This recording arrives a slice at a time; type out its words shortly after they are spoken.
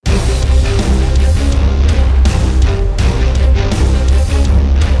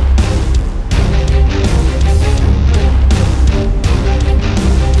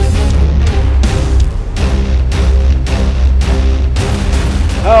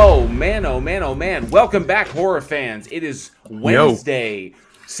man, oh man, oh man. Welcome back, horror fans. It is Wednesday,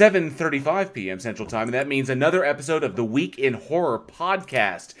 7:35 p.m. Central Time, and that means another episode of the Week in Horror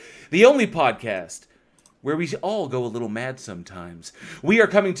podcast. The only podcast where we all go a little mad sometimes. We are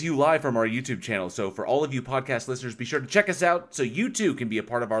coming to you live from our YouTube channel, so for all of you podcast listeners, be sure to check us out so you too can be a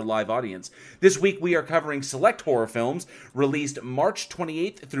part of our live audience. This week we are covering select horror films released March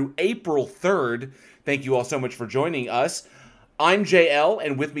 28th through April 3rd. Thank you all so much for joining us. I'm JL,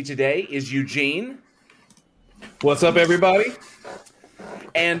 and with me today is Eugene. What's up, everybody?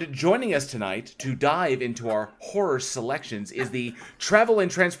 And joining us tonight to dive into our horror selections is the Travel and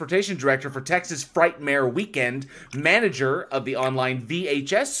Transportation Director for Texas Frightmare Weekend, manager of the online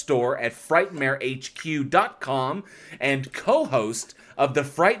VHS store at FrightmareHQ.com, and co-host of the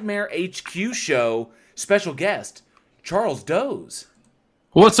Frightmare HQ show, special guest, Charles Doze.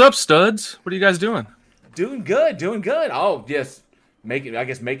 What's up, studs? What are you guys doing? Doing good, doing good. Oh, yes.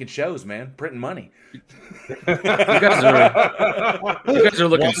 Making shows, man. Printing money. You guys are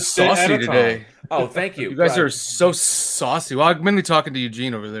looking saucy today. Oh, thank you. You guys are so saucy. Well, I'm mainly talking to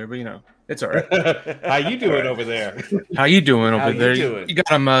Eugene over there, but you know, it's all right. How you doing over there? How you doing over there? Doing? You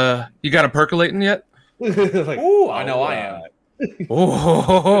got him percolating yet? Like, ooh, I know I am.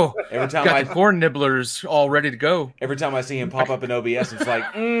 Oh, every time got the corn nibblers all ready to go. Every time I see him pop up in OBS, it's like,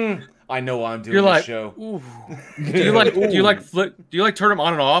 I know I'm doing You're this like, show. Ooh. Do you like turn him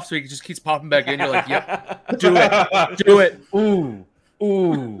on and off so he just keeps popping back in? You're like, yep, do it. Ooh.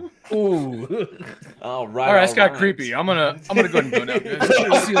 All right, this got creepy. I'm gonna go ahead and go now, guys.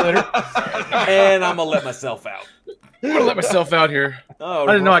 I'll see you later. And I'm gonna let myself out. I'm gonna let myself out here. Oh, I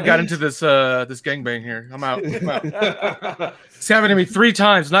didn't know I got into this gangbang here. I'm out. It's happened to me 3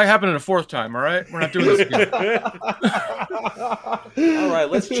 times. Not happening a 4th time. All right, we're not doing this again. All right,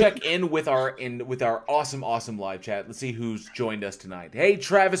 let's check in with our awesome live chat. Let's see who's joined us tonight. Hey,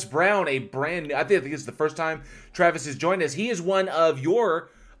 Travis Brown, I think this is the first time Travis has joined us. He is one of your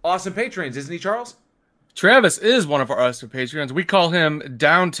awesome patrons, isn't he, Charles? Travis is one of our awesome patrons. We call him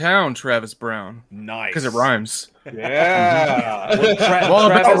Downtown Travis Brown. Nice. Because it rhymes. Yeah. Well,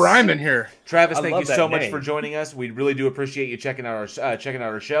 about rhyming here. Travis, thank you so much for joining us. We really do appreciate you checking out our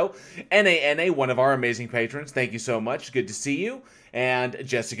show. NANA, one of our amazing patrons. Thank you so much. Good to see you. And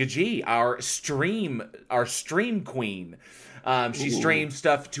Jessica G, our stream queen. She streams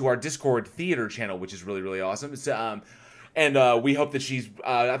stuff to our Discord theater channel, which is really, really awesome. It's, and we hope that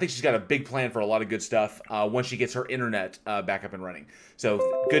I think she's got a big plan for a lot of good stuff once she gets her internet back up and running.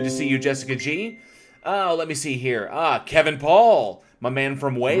 So good to see you, Jessica G. Let me see here. Kevin Paul, my man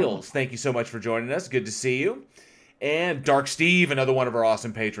from Wales. Thank you so much for joining us. Good to see you. And Dark Steve, another one of our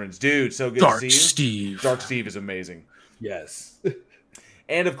awesome patrons. Dude, so good to see you. Steve. Dark Steve is amazing. Yes.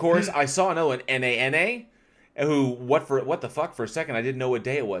 And of course, I saw another one, NANA. Who, what the fuck, for a second, I didn't know what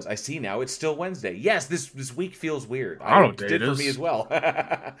day it was. I see now, it's still Wednesday. Yes, this week feels weird. I don't know what day it did it for is. me as well.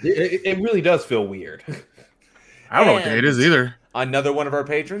 It really does feel weird. I don't know what day it is either. Another one of our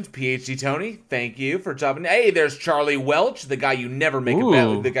patrons, PhD Tony. Thank you for dropping. Hey, there's Charlie Welch, the guy you never make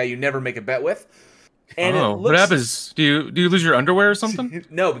a bet with. And what happens? Do you lose your underwear or something?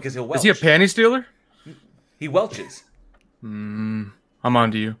 No, because he'll welch. Is he a panty stealer? He welches. I'm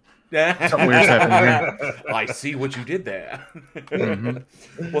on to you. Something weird's happening here. I see what you did there.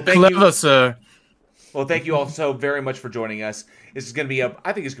 Mm-hmm. Well, thank you. Sir. Well, thank you all so very much for joining us. This is going to be I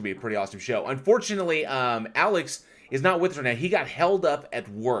think it's going to be a pretty awesome show. Unfortunately, Alex is not with us right now. He got held up at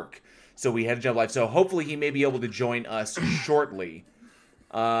work, so we had to jump live. So hopefully he may be able to join us shortly.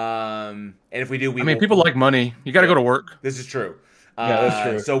 And if we do, people like money. You got to go to work. This is true. Yeah, that's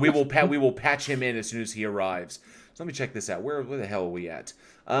true. So we will patch him in as soon as he arrives. So let me check this out. Where the hell are we at?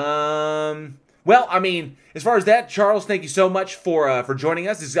 Well, I mean, as far as that, Charles, thank you so much for joining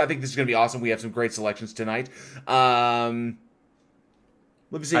us. I think this is going to be awesome. We have some great selections tonight. Let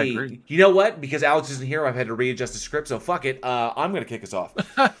me see. I agree. You know what? Because Alex isn't here, I've had to readjust the script. So fuck it. I'm going to kick us off.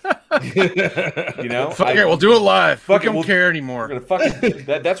 You know, fuck it. We'll do it live. Fuck we don't care anymore. We're gonna fuck it.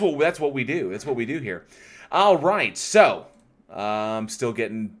 That's what we do. That's what we do here. All right. So. I'm still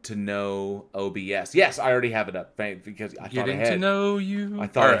getting to know OBS. Yes, I already have it up because I thought ahead. Getting to know you. I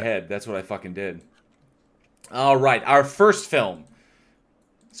thought ahead. That's what I fucking did. All right, our first film.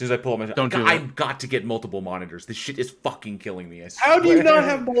 As soon as I pull up I've got to get multiple monitors. This shit is fucking killing me. How do you not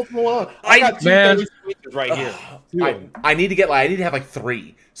have multiple on? I got 2 speakers right here. I need to have like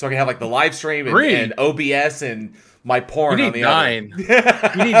 3, so I can have like the live stream and OBS and my porn. You need 9. You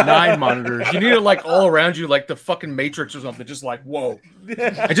need 9 monitors. You need it like all around you, like the fucking Matrix or something. Just like, whoa.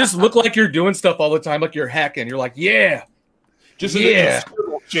 It just look like you're doing stuff all the time, like you're hacking. You're like, yeah. Just yeah.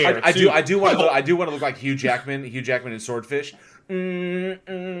 I do want to look like Hugh Jackman in Swordfish.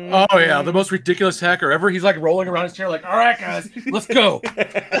 Oh yeah, the most ridiculous hacker ever. He's like rolling around his chair, like, "All right, guys, let's go."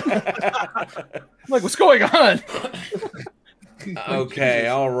 I'm like, what's going on? Okay,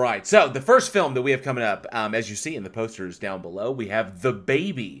 all right. So the first film that we have coming up, as you see in the posters down below, we have The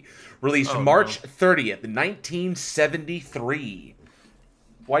Baby, released March 30th, 1973.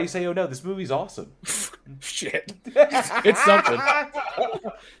 Why you say, oh no, this movie's awesome? Shit. It's something.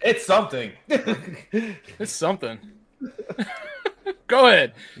 It's something. It's something. Go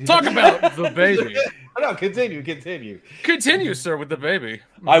ahead. Talk about The Baby. No, continue. Continue, sir, with The Baby.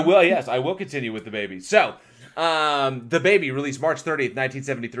 I will, yes, I will continue with The Baby. So, The Baby, released March 30th,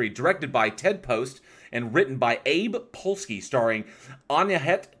 1973, directed by Ted Post and written by Abe Polsky, starring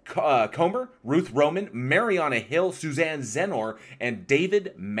Anya Comer, Ruth Roman, Mariana Hill, Suzanne Zenor, and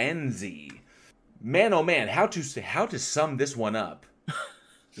David Manzi. Man, oh man, how to sum this one up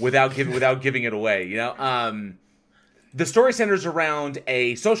without giving it away? You know, the story centers around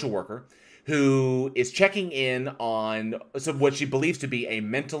a social worker who is checking in on what she believes to be a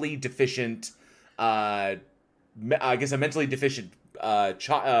mentally deficient, child.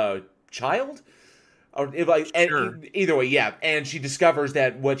 Or Sure. Either way, yeah. And she discovers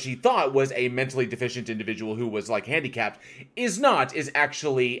that what she thought was a mentally deficient individual who was like handicapped is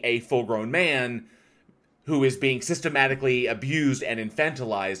actually a full-grown man who is being systematically abused and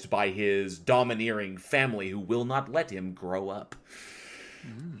infantilized by his domineering family who will not let him grow up.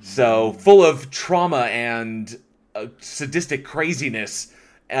 So, full of trauma and sadistic craziness.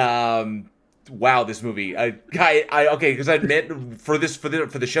 Wow, this movie. Okay, because I admit for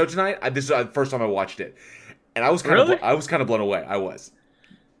the show tonight, this is the first time I watched it, and I was kind of blown away. I was.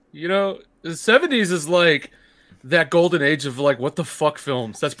 You know, the 70s is like that golden age of like what the fuck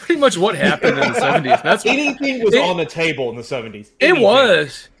films. That's pretty much what happened in the 70s. That's anything was on the table in the 70s. It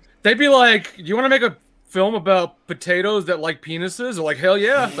was. They'd be like, "Do you want to make a film about potatoes that like penises?" Or like, "Hell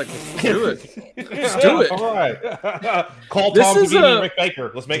yeah!" Like, let's do it. Let's do it. All right. Call Tom Savini and Rick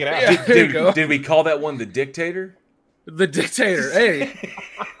Baker. Let's make it happen. Did we call that one The Dictator? The Dictator. Hey,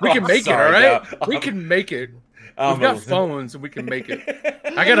 we can make it. All right, we can make it. We've got phones and we can make it.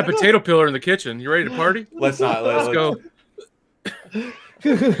 I got a potato peeler in the kitchen. You ready to party? Let's go.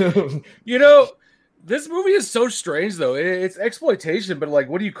 You know, this movie is so strange, though. It's exploitation, but like,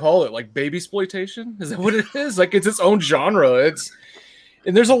 what do you call it? Like baby exploitation? Is that what it is? Like, it's its own genre.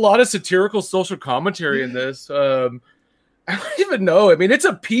 And there's a lot of satirical social commentary in this. I don't even know. I mean, it's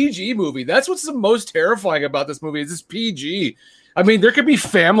a PG movie. That's what's the most terrifying about this movie. Is it's PG. I mean, there could be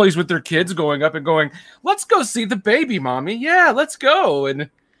families with their kids going up and going, "Let's go see The Baby, mommy. Yeah, let's go." And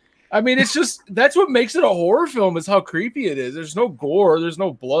I mean, it's just, that's what makes it a horror film, is how creepy it is. There's no gore, there's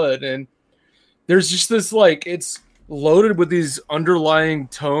no blood, and there's just this, like, it's loaded with these underlying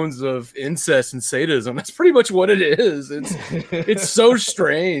tones of incest and sadism. That's pretty much what it is. It's so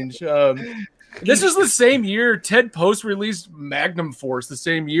strange. This is the same year Ted Post released Magnum Force, the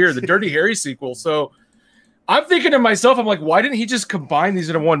same year, the Dirty Harry sequel. So I'm thinking to myself, I'm like, why didn't he just combine these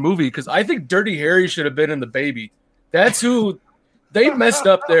into one movie? Because I think Dirty Harry should have been in The Baby. That's who they messed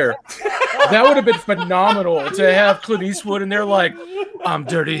up there. That would have been phenomenal to have Clint Eastwood and they're like, "I'm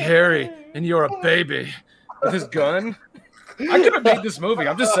Dirty Harry and you're a baby," with his gun. I could have made this movie.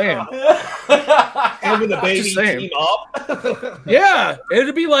 I'm just saying. Having the baby team up. Yeah,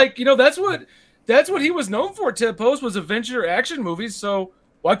 it'd be like, you know, that's what he was known for. Ted Post was adventure action movies. So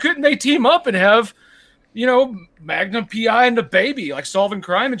why couldn't they team up and have, you know, Magnum PI and The Baby, like solving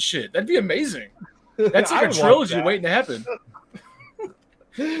crime and shit? That'd be amazing. That's like a trilogy waiting to happen.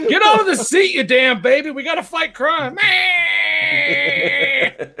 Get out of the seat, you damn baby. We got to fight crime.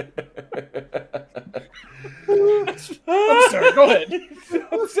 I'm sorry. Go ahead.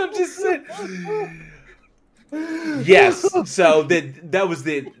 I'm just saying. Yes. So that was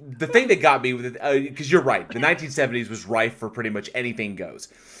the thing that got me with it, because you're right. The 1970s was rife for pretty much anything goes,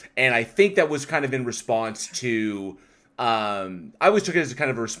 and I think that was kind of in response to. I always took it as a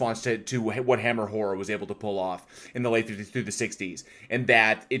kind of a response to what Hammer Horror was able to pull off in the late 50s through the 60s, and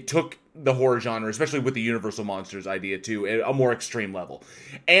that it took the horror genre, especially with the Universal Monsters idea, to a more extreme level.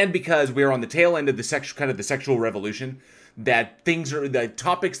 And because we're on the tail end of the sexual revolution, that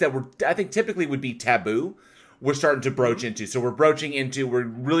topics that were, I think, typically would be taboo, we're starting to broach into. So we're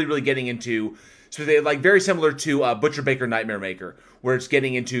really, really getting into. So they like very similar to Butcher Baker Nightmare Maker, where it's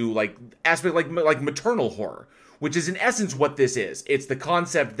getting into like aspect like maternal horror, which is in essence what this is. It's the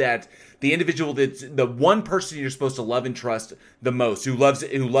concept that the individual, that's the one person you're supposed to love and trust the most, who loves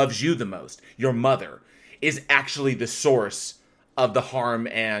you the most, your mother, is actually the source of the harm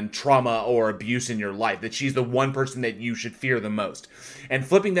and trauma or abuse in your life, that she's the one person that you should fear the most. And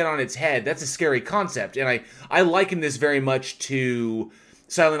flipping that on its head, that's a scary concept. And I liken this very much to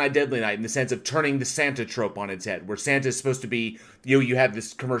Silent Night, Deadly Night in the sense of turning the Santa trope on its head, where Santa is supposed to be, you have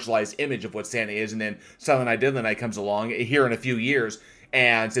this commercialized image of what Santa is, and then Silent Night, Deadly Night comes along here in a few years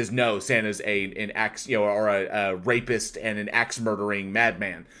and says, no, Santa's an axe, or a rapist and an axe murdering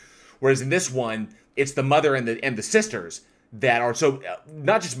madman. Whereas in this one, it's the mother and the sisters that are so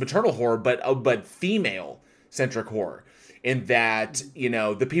not just maternal horror, but female centric horror, in that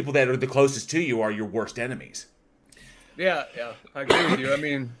the people that are the closest to you are your worst enemies. Yeah, I agree with you. I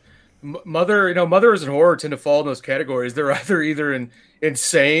mean, mothers in horror tend to fall in those categories. They're either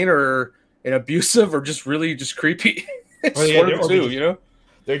insane or abusive or just really just creepy.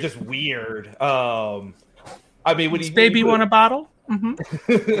 They're just weird. I mean, when baby want a bottle? Mm-hmm.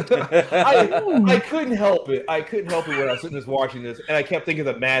 I couldn't help it. I couldn't help it when I was sitting there watching this, and I kept thinking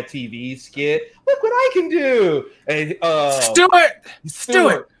of the Mad TV skit. Look what I can do! And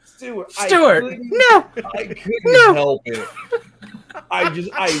Stuart. No, I couldn't help it.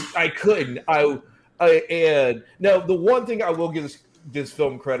 I couldn't. And now the one thing I will give this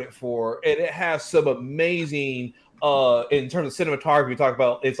film credit for, and it has some amazing in terms of cinematography. We talk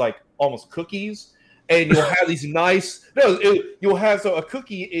about it's like almost cookies. And you'll have these nice. You'll have so a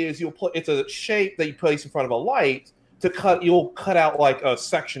cookie is it's a shape that you place in front of a light to cut. You'll cut out like a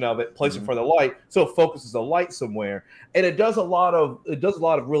section of it, place in front of the light, so it focuses the light somewhere. And it does a lot of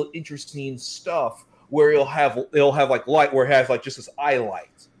really interesting stuff where it'll have like light where it has like just this eye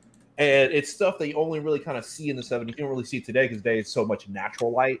light, and it's stuff that you only really kind of see in the 70s. You don't really see it today because today it's so much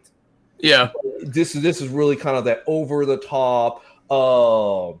natural light. Yeah, this is really kind of that over the top.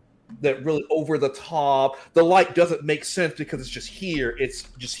 That really over the top. The light doesn't make sense because it's just here. It's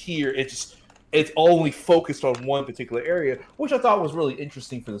just here. It's only focused on one particular area, which I thought was really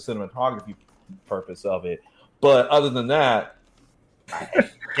interesting for the cinematography purpose of it. But other than that,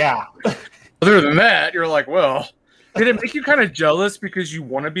 yeah. Other than that, you're like, well, did it make you kind of jealous because you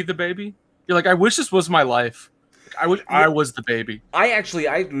want to be the baby? You're like, I wish this was my life. I wish I was the baby. I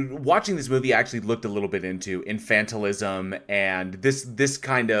watching this movie, I actually looked a little bit into infantilism and this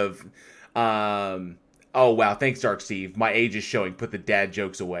kind of oh wow, thanks Dark Steve. My age is showing. Put the dad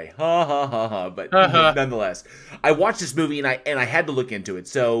jokes away. Ha ha ha ha. But nonetheless, I watched this movie and I had to look into it.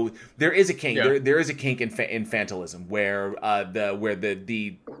 So there is a kink. Yeah. There is a kink in infantilism where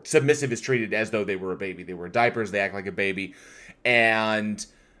the submissive is treated as though they were a baby. They wear diapers. They act like a baby, and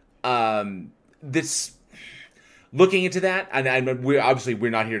this. Looking into that, and we're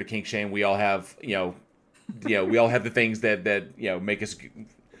not here to kink shame. We all have, we all have the things that make us.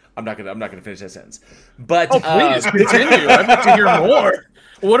 I'm not gonna finish that sentence. But please continue. I'd like to hear more.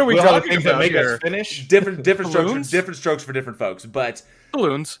 What are we talking about make here? Us finish different strokes for different folks. But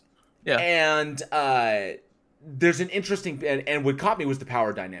balloons, yeah. And there's an interesting and what caught me was the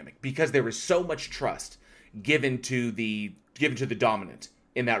power dynamic, because there was so much trust given to the dominant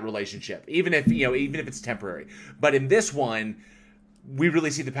in that relationship, even if it's temporary. But in this one, we really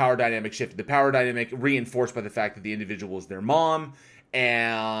see the power dynamic shift. The power dynamic reinforced by the fact that the individual is their mom,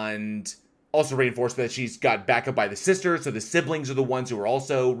 and also reinforced that she's got backup by the sister. So the siblings are the ones who are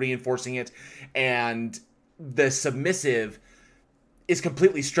also reinforcing it. And the submissive is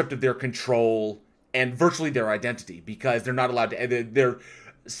completely stripped of their control and virtually their identity, because they're not allowed to, they're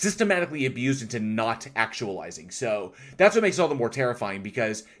systematically abused into not actualizing. So that's what makes it all the more terrifying,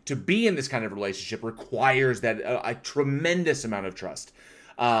 because to be in this kind of relationship requires that a tremendous amount of trust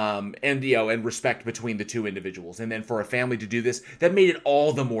and respect between the two individuals. And then for a family to do this, that made it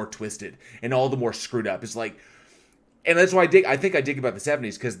all the more twisted and all the more screwed up. It's like, and that's why I think I dig about the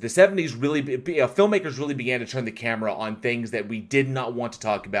 70s, because the 70s really, filmmakers really began to turn the camera on things that we did not want to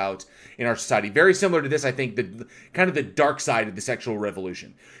talk about in our society. Very similar to this, I think, the kind of the dark side of the sexual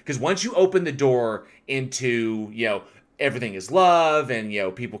revolution. Because once you open the door into, everything is love,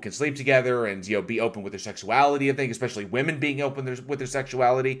 and, people can sleep together and, be open with their sexuality, I think, especially women being open with their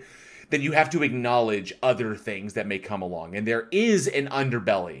sexuality, then you have to acknowledge other things that may come along. And there is an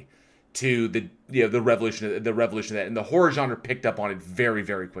underbelly to the revolution of that, and the horror genre picked up on it very,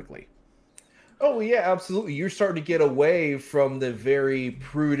 very quickly. Oh yeah, absolutely. You're starting to get away from the very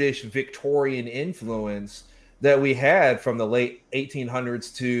prudish Victorian influence that we had from the late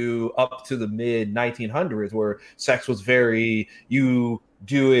 1800s to up to the mid 1900s, where sex was very, you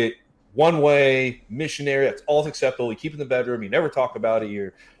do it one way, missionary, that's all acceptable. You keep it in the bedroom, you never talk about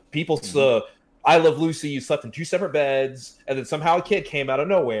it. I Love Lucy, you slept in two separate beds, and then somehow a kid came out of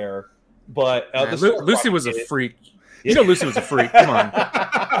nowhere. But Lucy was a freak. You know Lucy was a freak. Come on.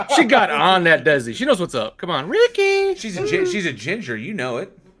 She got on that Desi. She knows what's up. Come on, Ricky. She's a ginger. You know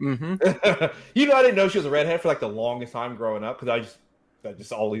it. Mm-hmm. You know, I didn't know she was a redhead for like the longest time growing up because I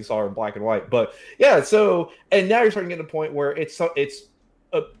just always saw her in black and white. But yeah, so and now you're starting to get to the point where it's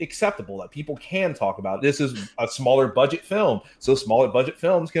acceptable that people can talk about it. This is a smaller budget film, so smaller budget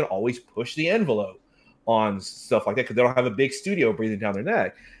films can always push the envelope on stuff like that because they don't have a big studio breathing down their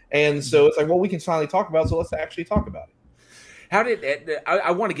neck. And so it's like, well, we can finally talk about it, so let's actually talk about it. How did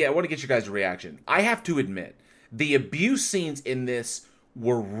I want to get your guys' reaction? I have to admit, the abuse scenes in this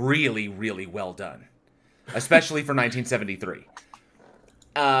were really, really well done, especially for 1973.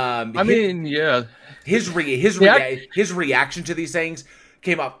 His reaction to these things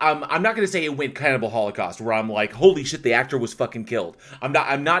came up. I'm not going to say it went Cannibal Holocaust, where I'm like, holy shit, the actor was fucking killed. I'm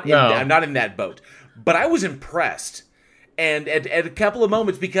not in that boat, but I was impressed. And at a couple of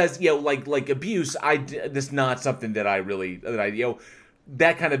moments, because like abuse, this is not something that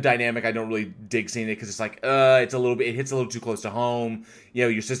that kind of dynamic I don't really dig seeing it because it's like it hits a little too close to home.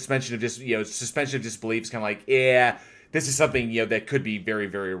 Your suspension of disbelief is kind of like, yeah, this is something that could be very,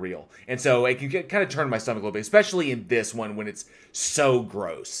 very real. And so it can kind of turn my stomach a little bit, especially in this one when it's so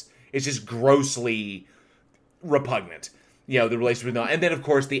gross. It's just grossly repugnant. The relationship with and then of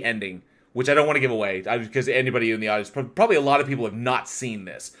course the ending, which I don't want to give away because anybody in the audience, probably a lot of people have not seen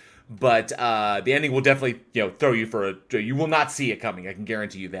this, but the ending will definitely throw you you will not see it coming. I can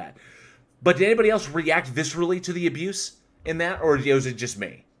guarantee you that. But did anybody else react viscerally to the abuse in that, or was it just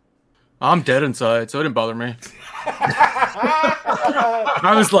me? I'm dead inside, so it didn't bother me.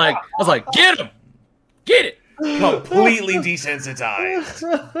 I was like, get him, get it. Completely desensitized.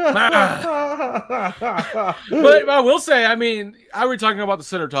 But I will say, I mean, I were talking about the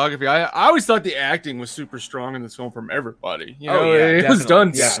cinematography. I always thought the acting was super strong in this film from everybody. It was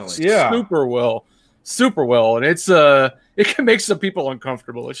done super well, and it's it can make some people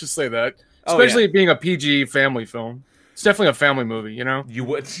uncomfortable. Let's just say that, especially being a PG family film. It's definitely a family movie, You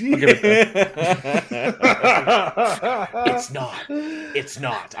would. It's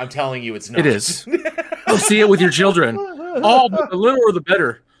not. I'm telling you, it's not. It is. Go see it with your children. The littler the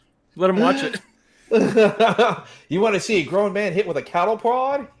better. Let them watch it. You want to see a grown man hit with a cattle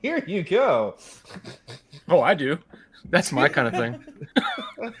prod? Here you go. Oh, I do. That's my kind of thing.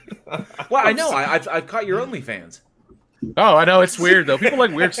 Well, I know. I've caught your OnlyFans. Oh, I know. It's weird, though. People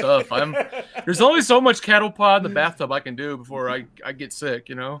like weird stuff. There's only so much cattle prod in the bathtub I can do before I get sick,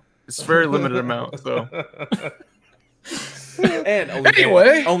 It's a very limited amount, so. And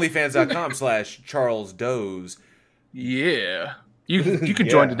OnlyFans.com/Charles Doze. Yeah. You can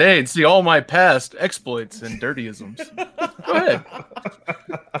join today and see all my past exploits and dirtyisms. Go ahead.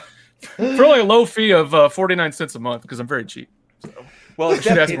 For only a low fee of 49 cents a month, because I'm very cheap. So. Well,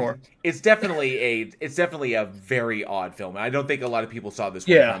 it's definitely a very odd film. I don't think a lot of people saw this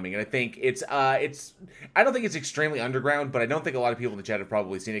one coming, and I think I don't think it's extremely underground, but I don't think a lot of people in the chat have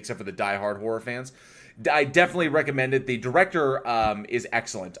probably seen it, except for the diehard horror fans. I definitely recommend it. The director is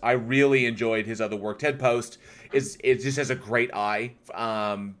excellent. I really enjoyed his other work. Ted Post it just has a great eye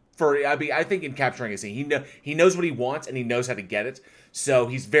I think in capturing a scene. He knows what he wants and he knows how to get it. So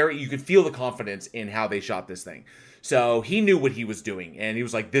you could feel the confidence in how they shot this thing. So he knew what he was doing, and he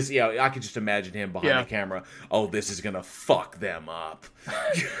was like, "This, I could just imagine him behind the camera. Oh, this is gonna fuck them up."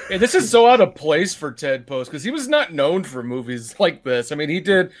 And this is so out of place for Ted Post because he was not known for movies like this. I mean, he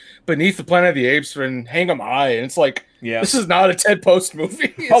did Beneath the Planet of the Apes and Hang 'Em High, and it's like, this is not a Ted Post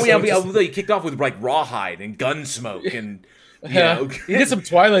movie. He kicked off with like Rawhide and Gunsmoke and. He did some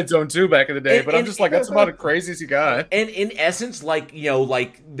Twilight Zone too back in the day, but I'm just like, that's about as crazy as he got. And in essence,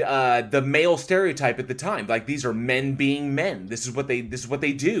 the male stereotype at the time, like these are men being men. This is what they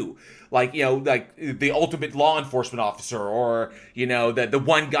do. Like the ultimate law enforcement officer, or the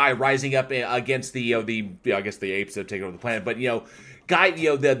one guy rising up against the apes that take over the planet, but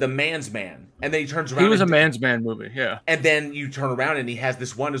the man's man. And then he turns around. He was a man's man movie, yeah. And then you turn around and he has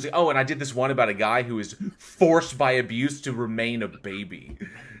this one who's like, and I did this one about a guy who is forced by abuse to remain a baby.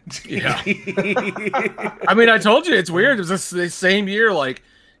 Yeah. I mean, I told you, it's weird. It was the same year, like,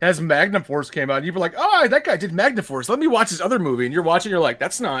 as Magnum Force came out, you were like, oh, that guy did Magnum Force. Let me watch this other movie. And you're watching, you're like,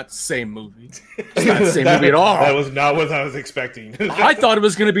 that's not the same movie. It's not the same movie at all. That was not what I was expecting. I thought it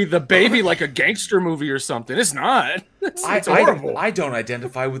was going to be The Baby, like a gangster movie or something. It's not. It's horrible. I don't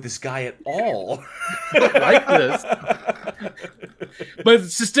identify with this guy at all. Like this. But to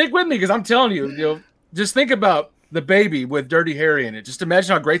stick with me, because I'm telling you, just think about The Baby with Dirty Harry in it. Just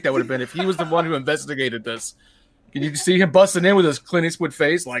imagine how great that would have been if he was the one who investigated this. Can you see him busting in with his Clint Eastwood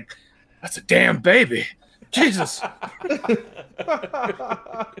face? Like, that's a damn baby. Jesus.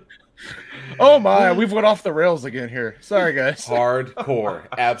 Oh my, we've went off the rails again here. Sorry, guys. Hardcore,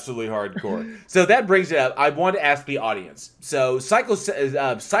 absolutely hardcore. So that brings it up. I want to ask the audience. So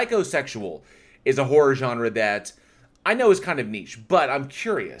psychosexual is a horror genre that I know is kind of niche, but I'm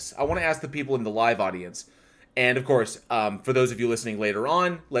curious. I want to ask the people in the live audience, and of course, for those of you listening later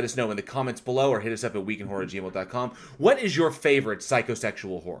on, let us know in the comments below or hit us up at weekinhorror@gmail.com. What is your favorite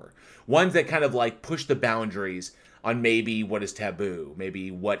psychosexual horror? Ones that kind of like push the boundaries on maybe what is taboo,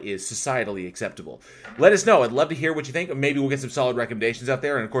 maybe what is societally acceptable. Let us know. I'd love to hear what you think. Maybe we'll get some solid recommendations out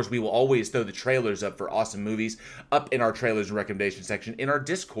there. And of course, we will always throw the trailers up for awesome movies up in our trailers and recommendation section in our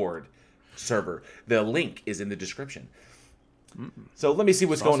Discord server. The link is in the description. So let me see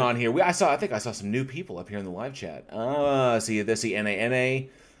what's going on here. I think I saw some new people up here in the live chat. See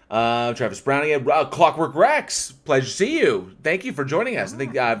NA. Travis Browning, Clockwork Rex. Pleasure to see you. Thank you for joining us.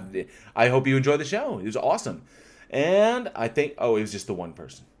 I hope you enjoyed the show. It was awesome. And I think, it was just the one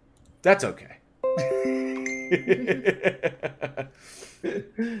person. That's okay.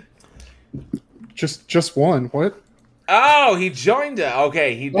 just one. What? Oh, he joined.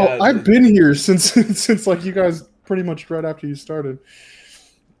 Okay, I've been here since like you guys pretty much right after you started.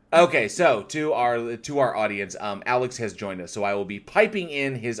 Okay, so to our audience, Alex has joined us, so I will be piping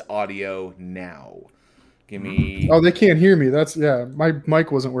in his audio now. Give me. Oh, they can't hear me. My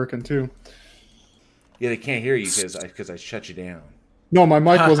mic wasn't working too. Yeah, they can't hear you because I shut you down. No, my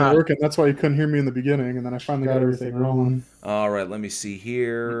mic wasn't working. That's why you couldn't hear me in the beginning, and then I finally got everything rolling. All right, let me see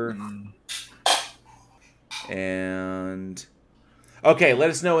here. And okay, let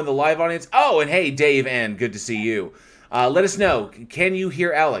us know in the live audience. Oh, and hey, Dave N, good to see you. Let us know. Can you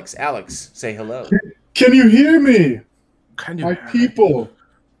hear Alex? Alex, say hello. Can you hear me? My people.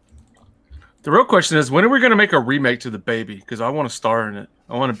 The real question is, when are we going to make a remake to The Baby? Because I want to star in it.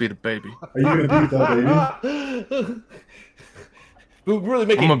 I want to be the baby. Are you going to be the baby? We'll really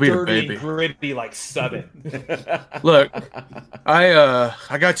make it dirty, gritty, like 7. Look, I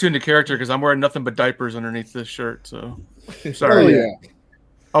got too into character because I'm wearing nothing but diapers underneath this shirt. So, sorry. Oh, yeah.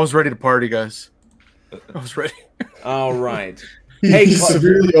 I was ready to party, guys. I was ready. All right. Hey,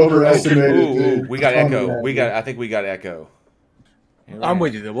 severely overestimated. We got echo. I think we got echo. I'm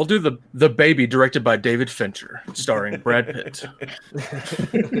with you, though. We'll do the Baby, directed by David Fincher, starring Brad Pitt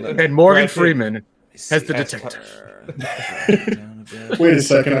and Morgan Freeman as the detective. Wait a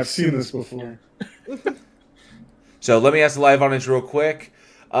second, I've seen this before. So let me ask the live audience real quick.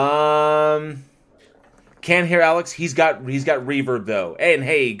 Can't hear Alex. He's got reverb though. And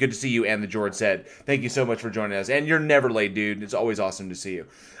hey, good to see you. And the George said, thank you so much for joining us. And you're never late, dude. It's always awesome to see you.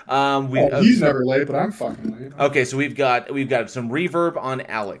 He's never late, but I'm fucking late. Okay, so we've got some reverb on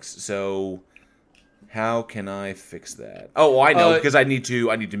Alex. So how can I fix that? Oh, I know because I need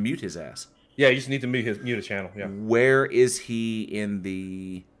to mute his ass. Yeah, you just need to mute his channel. Yeah. Where is he in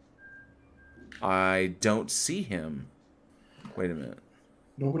the? I don't see him. Wait a minute.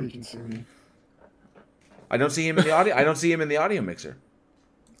 Nobody can see me. I don't see him in the audio. I don't see him in the audio mixer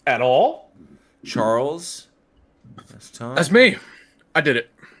at all. Charles, desktop. That's me. I did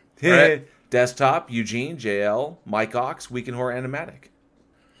it. Right. Desktop. Eugene, JL, Mike Ox, Week in Horror Animatic.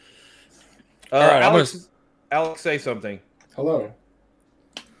 All right, Alex, say something. Hello.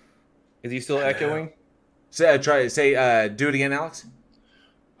 Is he still echoing? Do it again, Alex.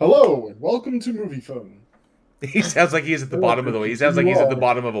 Hello and welcome to Movie Phone. He sounds like he's at the bottom of the well. He sounds like he's at the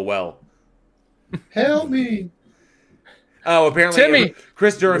bottom of a well. Help me! Oh, apparently Timmy.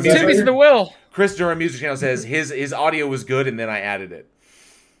 Chris Durham. Timmy's in the well. Chris Durham Music Channel says his audio was good, and then I added it.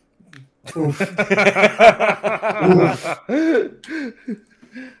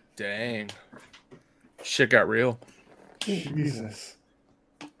 Dang. Shit got real. Jesus.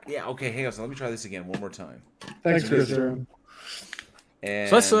 Yeah. Okay. Hang on. So let me try this again one more time. Thanks, Chris Durham. And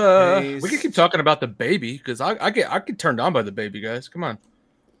so let's we can keep talking about The Baby because I get turned on by The Baby, guys. Come on.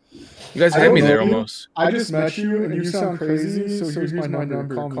 You guys had me there almost. I just met you and you sound crazy, so here's my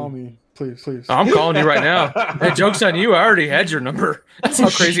number. Call me. Please. I'm calling you right now. Hey, joke's on you. I already had your number. That's how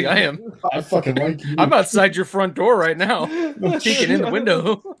crazy I am. I fucking like you. I'm outside your front door right now. Peeking in the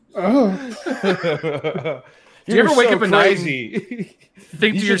window. Oh. Do you ever wake up at night and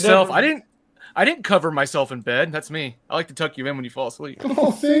think to yourself, I didn't cover myself in bed. That's me. I like to tuck you in when you fall asleep.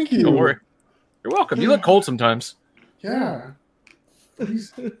 Oh, thank you. Don't worry. You're welcome. You look cold sometimes. Yeah.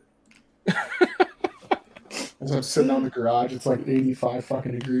 As I'm sitting on the garage, it's like 85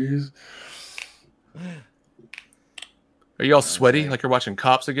 fucking degrees. Are you all sweaty like you're watching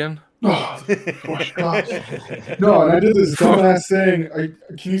Cops again? Oh, gosh. No, and I did this dumbass thing.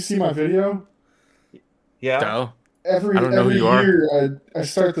 Can you see my video? Yeah. No. Every year, I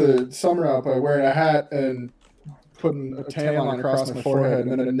start the summer out by wearing a hat and putting a tan line across my forehead,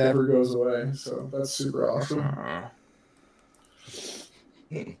 and then it never goes away. So that's super awesome.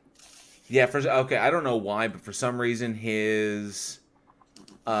 Yeah, okay, I don't know why, but for some reason his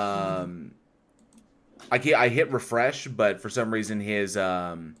I hit refresh, but for some reason his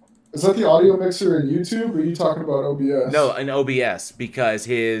Is that the audio mixer in YouTube, or are you talking about OBS? No, in OBS, because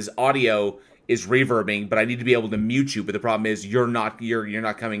his audio is reverbing, but I need to be able to mute you, but the problem is you're not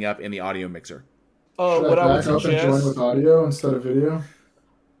coming up in the audio mixer. What I would suggest, and join with audio instead of video?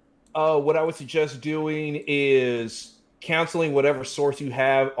 What I would suggest doing is canceling whatever source you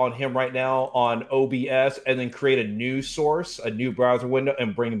have on him right now on OBS, and then create a new source, a new browser window,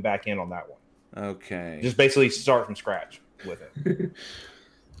 and bring him back in on that one. Okay. Just basically start from scratch with it.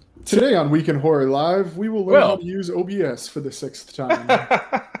 Today on Week in Horror Live, we will learn how to use OBS for the 6th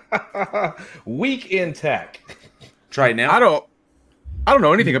time. Week in tech. Try it now. I don't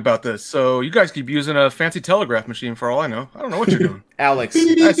know anything about this, so you guys keep using a fancy telegraph machine for all I know. I don't know what you're doing. Alex.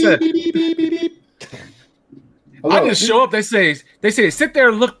 I said. I just show up. They say, sit there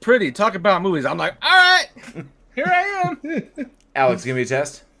and look pretty, talk about movies. I'm like, all right, here I am. Alex, give me a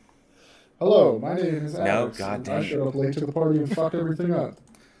test. Hello, my name is Alex. No, god damn. I showed up late to the party and fucked everything up.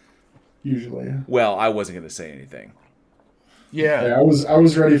 Usually. Well, I wasn't going to say anything. Yeah, I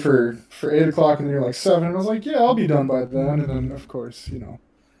was ready for 8 o'clock, and they're like 7, and I was like, yeah, I'll be done by then. And then, of course,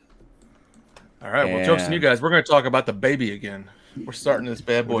 All right, well, jokes on you guys. We're going to talk about the baby again. We're starting this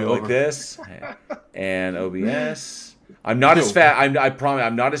bad boy over. Like this, and OBS. I'm not as fast. I promise,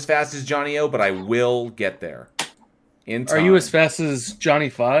 I'm not as fast as Johnny O, but I will get there. In time. Are you as fast as Johnny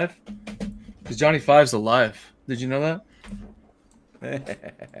 5? Because Johnny 5's alive. Did you know that?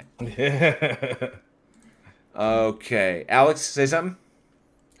 Okay, Alex, say something.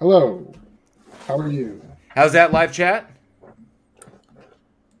 Hello, how are you? How's that live chat?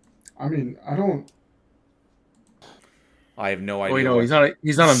 I mean, I have no idea. Well,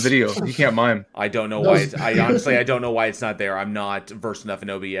 he's not on video. You can't mime. I don't know why. I honestly don't know why it's not there. I'm not versed enough in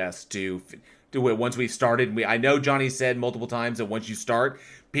OBS to do it. Once we started, I know Johnny said multiple times that once you start,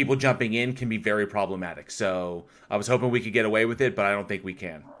 people jumping in can be very problematic. So I was hoping we could get away with it, but I don't think we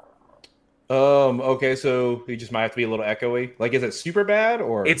can. Okay, so you just might have to be a little echoey. Like, is it super bad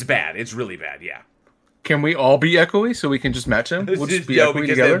or? It's bad. It's really bad. Yeah. Can we all be echoey so we can just match them? We'll just be echoey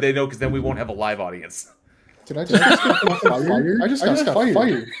together. They know, because then we won't have a live audience. Did I just get fired? I just got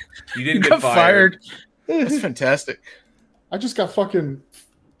fired. You didn't get fired. That's fantastic. I just got fucking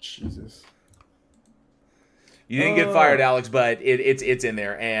Jesus. You didn't get fired, Alex, but it's in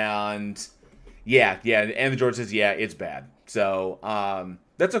there, and yeah. And the George says, yeah, it's bad. So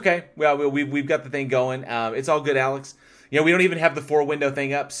that's okay. Well, we've got the thing going. It's all good, Alex. We don't even have the 4-window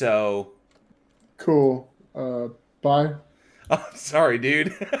thing up, so cool. Bye. Oh, sorry,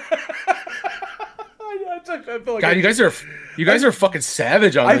 dude. I feel like God, you guys are fucking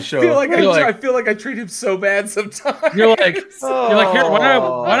savage on this show. I feel like I treat him so bad sometimes. You're like, here.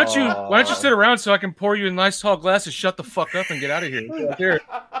 Why don't you sit around so I can pour you a nice tall glass and shut the fuck up and get out of here. Here,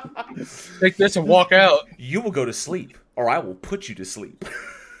 take this and walk out. You will go to sleep, or I will put you to sleep.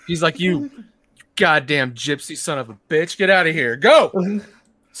 He's like, you goddamn gypsy son of a bitch, get out of here, go.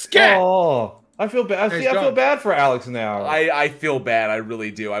 Scat. Oh. I feel bad. I feel bad for Alex now. I feel bad. I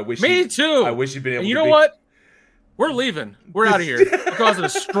really do. I wish. Me too. I wish you'd been able. And you know what? We're leaving. We're out of here. We're causing a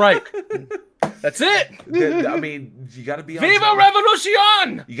strike. That's it. I mean, you got to be on Viva time.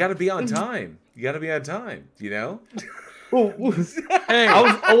 Revolution! You got to be on time. You got to be on time. Hey, the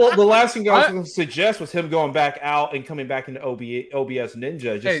last thing I was going to suggest was him going back out and coming back into OBS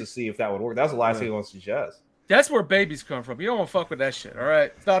Ninja just to see if that would work. That was the last thing I want to suggest. That's where babies come from. You don't want to fuck with that shit. All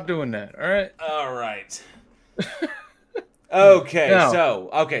right, stop doing that. All right. All right. Okay, now, so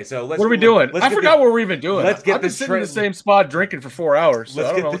let's. What are we doing? I forgot what we're even doing. Let's get I've been this sitting in the same spot drinking for 4 hours. So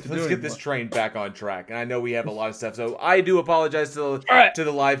let's get this train back on track. And I know we have a lot of stuff, so I do apologize to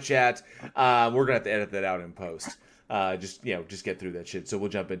the live chat. We're gonna have to edit that out in post. Just get through that shit. So we'll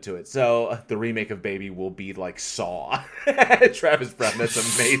jump into it. So the remake of Baby will be like Saw. Travis Brown, that's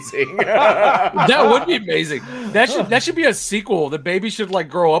amazing. That would be amazing. That should be a sequel. The baby should like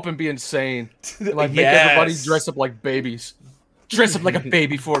grow up and be insane. Like make everybody dress up like babies. Dress up like a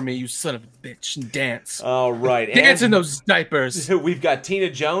baby for me, you son of a bitch, and dance. All right, dance in those diapers. We've got Tina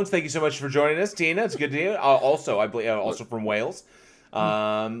Jones. Thank you so much for joining us, Tina. It's good to hear. I believe also from Wales.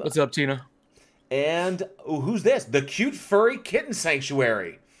 What's up, Tina? And who's this? The Cute Furry Kitten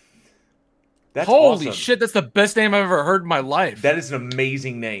Sanctuary. That's holy awesome. Shit! That's the best name I've ever heard in my life. That is an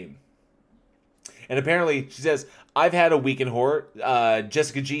amazing name. And apparently, she says, I've had a week in horror.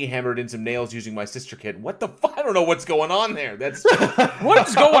 Jessica G hammered in some nails using my sister kit. What the fuck? I don't know what's going on there. That's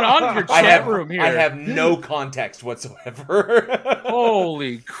what's going on in your chat room here? I have no context whatsoever.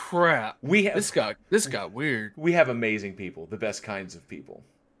 Holy crap! This got weird. We have amazing people, the best kinds of people.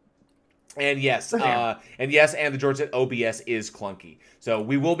 And yes, and the George said OBS is clunky. So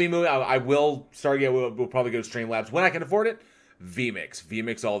we will be moving. I will start again. We'll probably go to Streamlabs when I can afford it.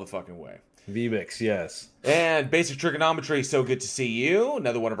 VMix all the fucking way. VMix, yes. And Basic Trigonometry, so good to see you.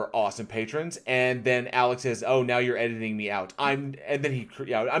 Another one of our awesome patrons. And then Alex says, "Oh, now you're editing me out." I'm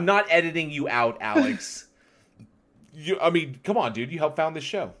not editing you out, Alex. Come on, dude. You helped found this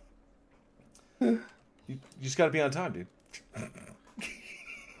show. You just got to be on time, dude.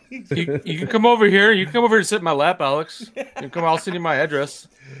 You can come over here. You can come over and sit in my lap, Alex. You can come. I'll send you my address.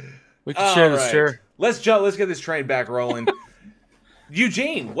 We can share this chair. Let's get this train back rolling.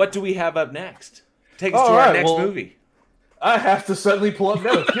 Eugene, what do we have up next? Take us to our next movie. I have to suddenly pull up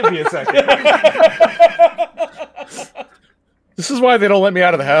notes. Give me a second. This is why they don't let me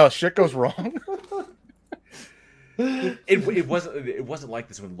out of the house. Shit goes wrong. It wasn't like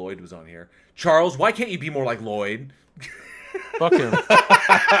this when Lloyd was on here. Charles, why can't you be more like Lloyd? Fuck him.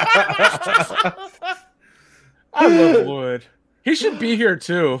 I love Lloyd. He should be here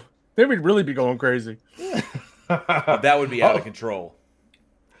too. Then we'd really be going crazy. That would be out of control.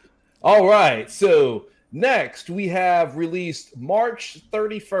 All right. So next we have released March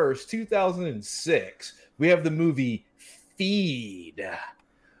 31st, 2006. We have the movie Feed,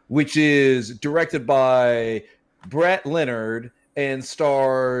 which is directed by Brett Leonard and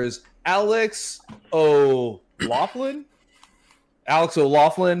stars Alex O'Loughlin,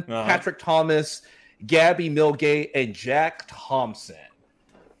 Patrick Thomas, Gabby Milgate, and Jack Thompson.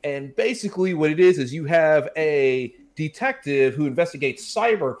 And basically what it is you have a detective who investigates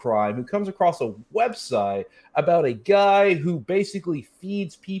cybercrime who comes across a website about a guy who basically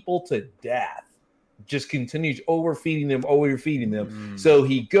feeds people to death. Just continues overfeeding them. So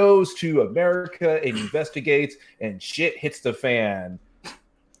he goes to America and investigates, and shit hits the fan.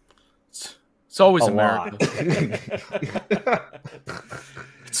 It's always America.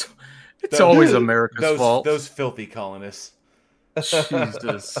 It's always America's fault. Those filthy colonists.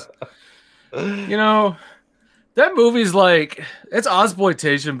 Jesus. That movie's like, it's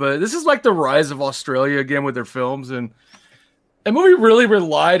Ozploitation, but this is like the rise of Australia again with their films. And that movie really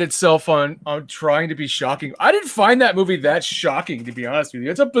relied itself on trying to be shocking. I didn't find that movie that shocking, to be honest with you.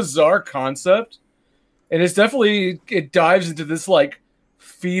 It's a bizarre concept. And it's definitely, it dives into this like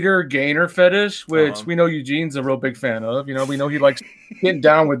feeder gainer fetish, which we know Eugene's a real big fan of. We know he likes getting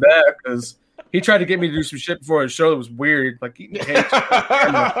down with that because he tried to get me to do some shit before his show that was weird, like eating cakes.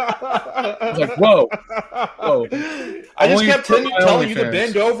 I was like, whoa. I just kept telling you to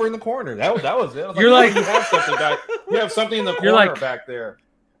bend over in the corner. That was it. You're like, you have something back. You have something in the corner back there.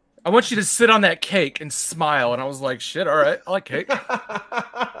 I want you to sit on that cake and smile. And I was like, shit, all right, I like cake.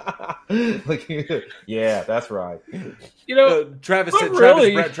 Yeah, that's right.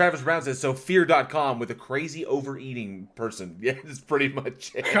 Travis Brown says, so fear.com with a crazy overeating person. Yeah, that's pretty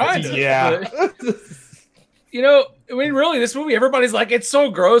much it. Kind of. Yeah. Really, this movie, everybody's like, it's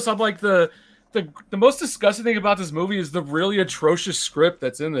so gross. I'm like, the most disgusting thing about this movie is the really atrocious script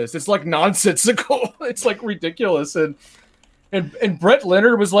that's in this. It's like nonsensical. It's like ridiculous. And Brett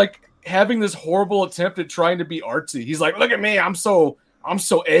Leonard was like having this horrible attempt at trying to be artsy. He's like, look at me, I'm so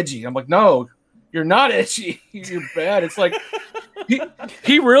edgy. I'm like, no, you're not edgy. You're bad. It's like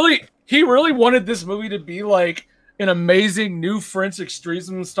he really wanted this movie to be like an amazing new French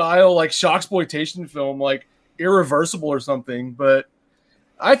extremism style, like shocksploitation film, like Irreversible or something. But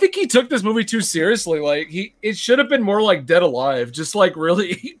I think he took this movie too seriously. Like it should have been more like Dead Alive, just like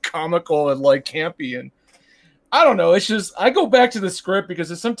really comical and like campy. And I don't know. It's just, I go back to the script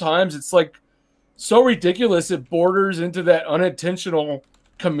because sometimes it's like so ridiculous. It borders into that unintentional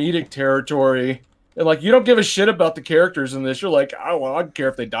comedic territory. And like, you don't give a shit about the characters in this. You're like, oh, well, I don't care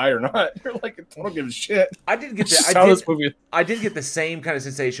if they die or not. You're like, I don't give a shit. I did get the same kind of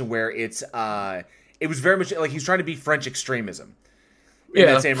sensation where it was very much like he's trying to be French extremism in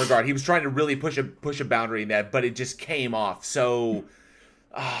that same regard. He was trying to really push a boundary in that, but it just came off so,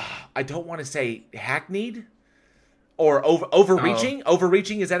 I don't want to say hackneyed. Or overreaching?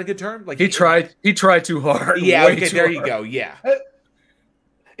 Overreaching, is that a good term? Like he tried too hard. Yeah, okay, there you go. Yeah.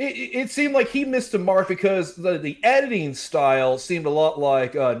 It seemed like he missed a mark because the editing style seemed a lot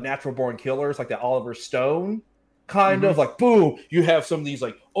like Natural Born Killers, like that Oliver Stone kind of like, boom, you have some of these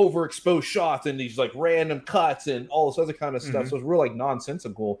like overexposed shots and these like random cuts and all this other kind of stuff. So it's real like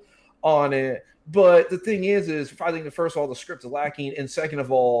nonsensical on it. But the thing is I think first of all, the script is lacking, and second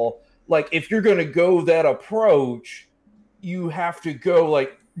of all, like if you're going to go that approach, you have to go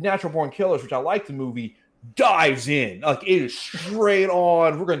like Natural Born Killers, which I like the movie, dives in. Like it is straight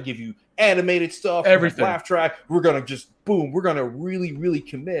on. We're going to give you animated stuff, everything, laugh track. We're going to just boom. We're going to really, really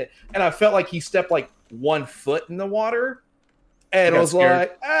commit. And I felt like he stepped like 1 foot in the water. And I was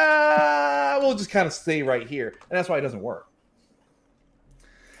scared. Like, we'll just kind of stay right here. And that's why it doesn't work.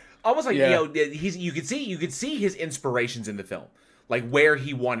 Almost like, you could see his inspirations in the film, like where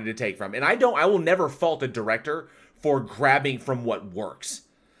he wanted to take from. And I will never fault a director for grabbing from what works.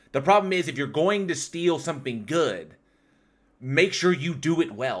 The problem is if you're going to steal something good, make sure you do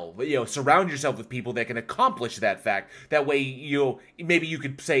it well. Surround yourself with people that can accomplish that fact. That way, maybe you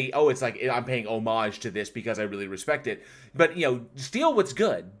could say, oh, it's like I'm paying homage to this because I really respect it. But, steal what's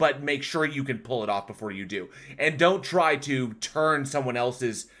good, but make sure you can pull it off before you do. And don't try to turn someone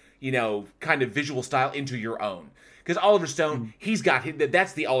else's, kind of visual style into your own. Because Oliver Stone,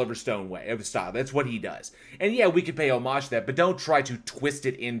 that's the Oliver Stone way of style. That's what he does. And yeah, we could pay homage to that, but don't try to twist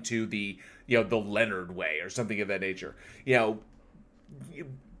it into the Leonard way or something of that nature.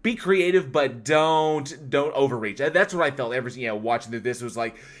 Be creative, but don't overreach. That's what I felt watching this was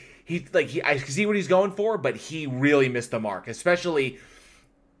like, I see what he's going for, but he really missed the mark, especially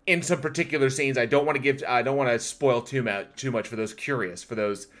in some particular scenes. I don't want to spoil too much for those curious, for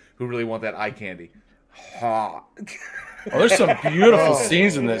those who really want that eye candy. There's some beautiful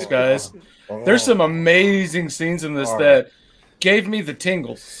scenes in this, guys. There's some amazing scenes in this that gave me the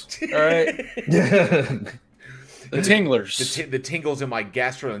tingles. All right, the tinglers, the tingles in my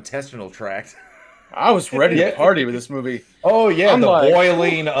gastrointestinal tract. I was ready to party with this movie. Oh yeah,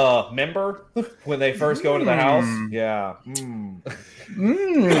 boiling member when they first go into the house. Yeah,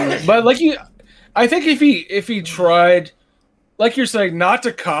 but I think if he tried, like you're saying, not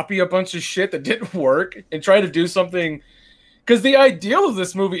to copy a bunch of shit that didn't work and try to do something, because the ideal of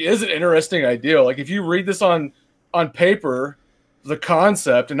this movie is an interesting ideal. Like if you read this on paper, the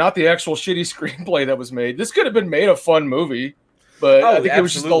concept and not the actual shitty screenplay that was made, this could have been made a fun movie. But I think it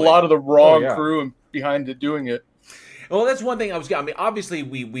was just a lot of the wrong crew behind it doing it. Well, that's one thing obviously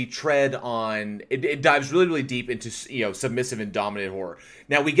we tread on. It dives really, really deep into submissive and dominant horror.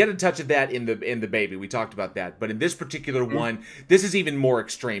 Now we get a touch of that in the Baby. We talked about that, but in this particular one, this is even more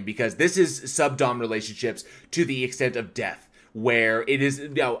extreme because this is sub-dom relationships to the extent of death, where it is.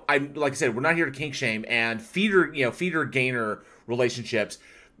 Like I said, we're not here to kink shame, and feeder gainer relationships.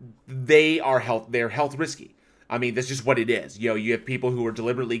 They're health risky. I mean, that's just what it is. You have people who are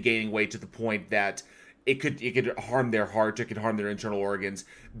deliberately gaining weight to the point that it could harm their heart, it could harm their internal organs.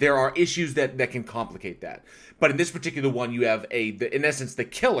 There are issues that can complicate that. But in this particular one, you have in essence, the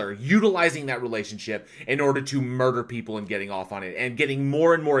killer utilizing that relationship in order to murder people and getting off on it, and getting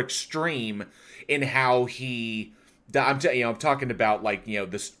more and more extreme in how he. I'm talking about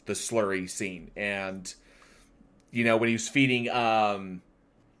the slurry scene, and when he was feeding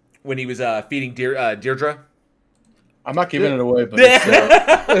Deirdre. I'm not giving it away, but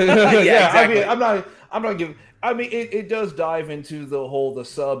exactly. I'm not giving. I mean, it does dive into the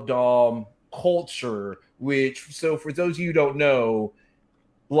sub-dom culture, which, so for those of you who don't know,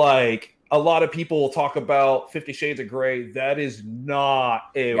 like a lot of people talk about 50 Shades of Grey. That is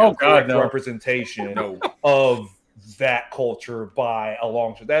not a representation of that culture by a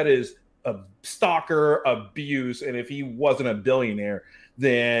long shot. That is a stalker abuse, and if he wasn't a billionaire,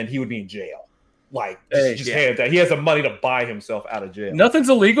 then he would be in jail. Hands that he has the money to buy himself out of jail. Nothing's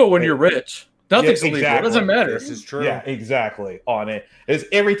illegal when you're rich. Nothing's illegal. It doesn't matter. This is true. Yeah, exactly. On it,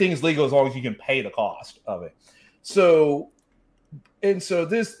 everything's legal as long as you can pay the cost of it. So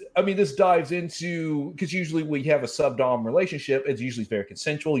this dives into, because usually when you have a sub-dom relationship, it's usually very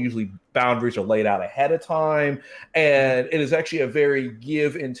consensual. Usually boundaries are laid out ahead of time, and it is actually a very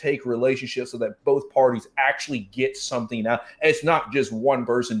give and take relationship, so that both parties actually get something out. And it's not just one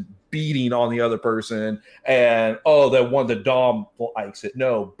person beating on the other person and the dom likes it.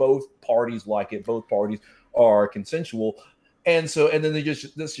 No, both parties like it. Both parties are consensual, and then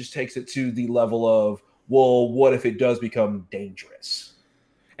this just takes it to the level of, well, what if it does become dangerous?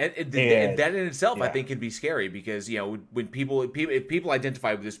 And that in itself, I think, can be scary, because when if people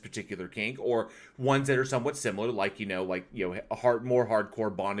identify with this particular kink, or ones that are somewhat similar, more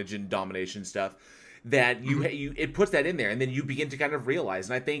hardcore bondage and domination stuff, that it puts that in there, and then you begin to kind of realize.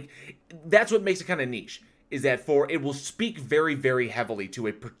 And I think that's what makes it kind of niche, is that it will speak very, very heavily to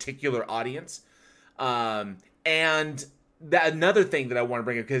a particular audience. And another thing that I want to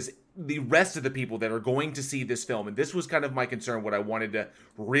bring up, because the rest of the people that are going to see this film, and this was kind of my concern, what I wanted to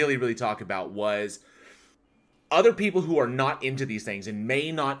really, really talk about was, other people who are not into these things and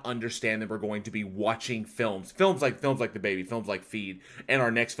may not understand them are going to be watching films like The Baby, films like Feed, and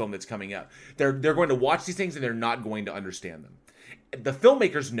our next film that's coming up. They're going to watch these things and they're not going to understand them. The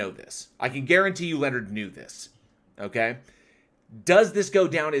filmmakers know this. I can guarantee you Leonard knew this. Okay? Does this go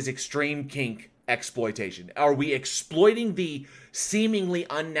down as extreme kink exploitation? Are we exploiting the seemingly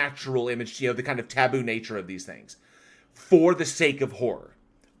unnatural image, the kind of taboo nature of these things for the sake of horror?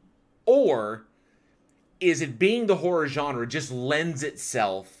 Or is it being the horror genre just lends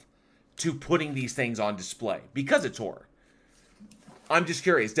itself to putting these things on display because it's horror? I'm just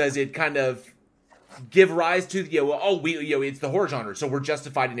curious. Does it kind of give rise to it's the horror genre, so we're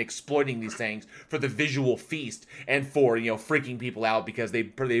justified in exploiting these things for the visual feast and for freaking people out because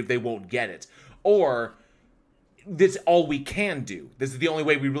they won't get it? Or this is all we can do? This is the only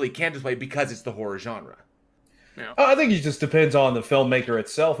way we really can display it because it's the horror genre? Yeah. I think it just depends on the filmmaker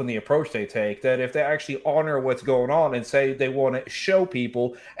itself and the approach they take. That if they actually honor what's going on and say they want to show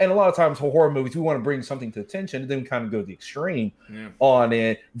people, and a lot of times for horror movies, we want to bring something to attention, then kind of go the extreme on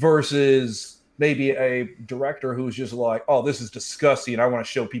it, versus maybe a director who's just like, oh, this is disgusting, I want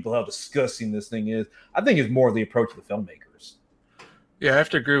to show people how disgusting this thing is. I think it's more the approach of the filmmakers. Yeah, I have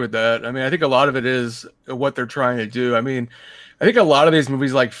to agree with that. I mean, I think a lot of it is what they're trying to do. I mean, I think a lot of these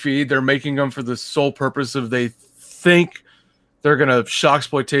movies like Feed, they're making them for the sole purpose of they think they're going to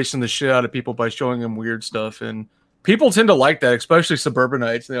shocksploitation the shit out of people by showing them weird stuff. And people tend to like that, especially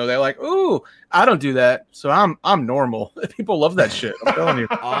suburbanites. They're like, ooh, I don't do that, so I'm normal. People love that shit. I'm telling you.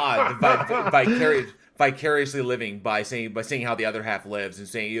 Vicariously living by seeing how the other half lives and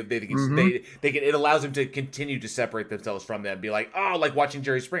saying they can, it allows them to continue to separate themselves from them and be like, oh, like watching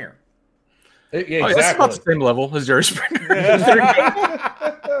Jerry Springer. Yeah, exactly. That's about the same level as Jerry Springer.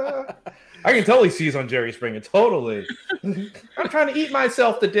 I can totally seize on Jerry Springer. Totally. I'm trying to eat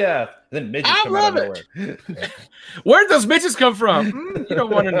myself to death. And then midgets come out of nowhere. Where'd those midgets come from? You don't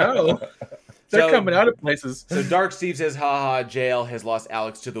want to know. They're coming out of places. So Dark Steve says, haha, JL has lost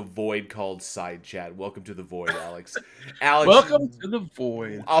Alex to the void called Side Chat. Welcome to the void, Alex. Alex, welcome to the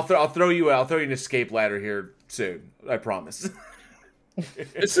void. I'll throw you an escape ladder here soon. I promise.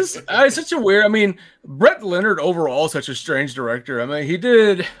 It's such a weird. I mean, Brett Leonard overall is such a strange director. I mean, he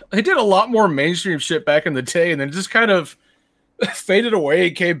did a lot more mainstream shit back in the day, and then just kind of faded away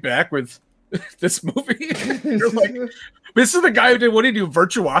and came back with this movie. You're like, this is the guy who did, what did he do?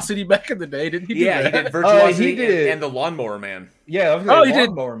 Virtuosity back in the day, didn't he? Yeah, he did Virtuosity and The Lawnmower Man. Yeah, he did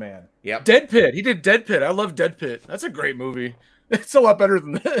Lawnmower Man. Yep. Dead Pit. He did Dead Pit. I love Dead Pit. That's a great movie. It's a lot better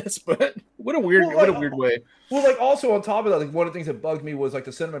than this, but what a weird way. Well, like also on top of that, like one of the things that bugged me was like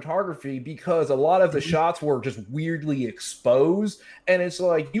the cinematography, because a lot of the shots were just weirdly exposed, and it's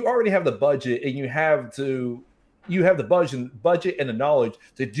like you already have the budget and you have the budget and the knowledge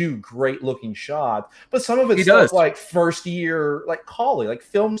to do great looking shots, but some of it's stuff like first year, like college, like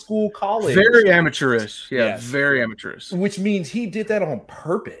film school college, very amateurish. Yeah, yes. Very amateurish. Which means he did that on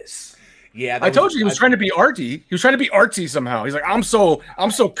purpose. Yeah, I told you he was trying to be arty. He was trying to be artsy somehow. He's like, I'm so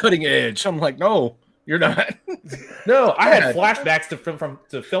cutting edge. I'm like, no, you're not. No, I had flashbacks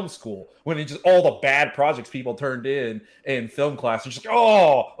to film school when it's just all the bad projects people turned in film class. It's just like,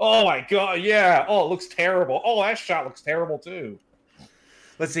 oh my god, yeah. Oh, it looks terrible. Oh, that shot looks terrible too.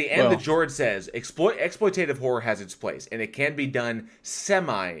 Let's see. And the George says, exploitative horror has its place, and it can be done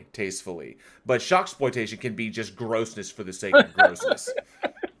semi-tastefully. But shocksploitation can be just grossness for the sake of grossness.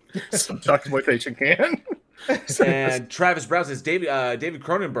 Some shocksploitation can. And Travis Brown says David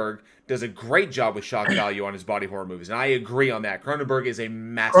Cronenberg does a great job with shock value on his body horror movies, and I agree on that. Cronenberg is a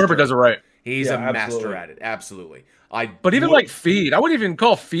master. Cronenberg does it right. He's a master at it. Absolutely. But even like Feed, I wouldn't even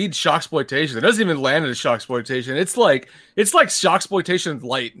call Feed shocksploitation. It doesn't even land as shocksploitation. It's like shocksploitation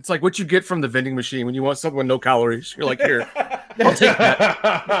light. It's like what you get from the vending machine when you want something with no calories. You're like, here, I'll take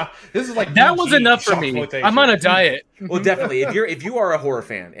that. This is like that was enough for me. I'm on a diet. Well, definitely. If you are a horror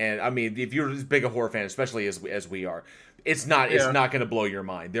fan, and I mean, if you're as big a horror fan, especially as we are, it's not going to blow your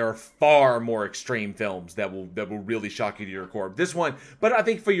mind. There are far more extreme films that will really shock you to your core. This one, but I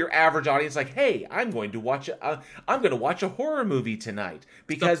think for your average audience, like, hey, I'm going to watch a horror movie tonight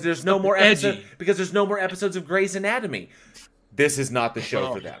because there's no more episodes of Grey's Anatomy. This is not the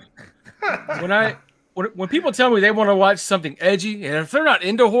show for them. When people tell me they want to watch something edgy, and if they're not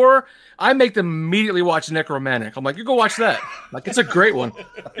into horror, I make them immediately watch Necromantic. I'm like, you go watch that. Like, it's a great one.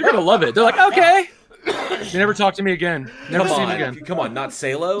 You're gonna love it. They're like, okay. They never talk to me again. Never see me again. Come on, not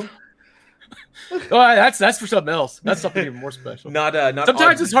Salo. Oh, that's for something else. That's something even more special. Not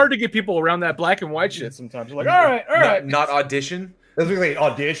sometimes it's hard to get people around that black and white shit. Sometimes you're like, all right. Not Audition. That's like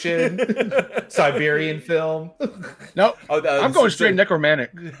Audition, Siberian Film. Nope. I'm going straight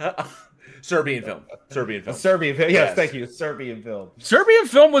Necromantic. Serbian film. Serbian film. Yes, thank you. Serbian film. Serbian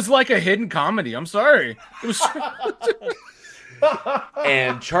film was like a hidden comedy. I'm sorry. It was.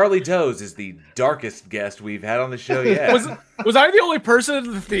 And Charlie Doze is the darkest guest we've had on the show yet. Was I the only person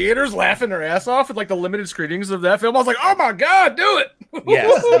in the theaters laughing their ass off at like the limited screenings of that film? I was like, oh my God, do it.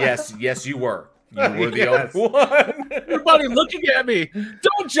 Yes, you were. You were the only one. Everybody looking at me.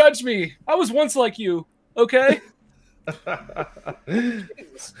 Don't judge me. I was once like you. Okay.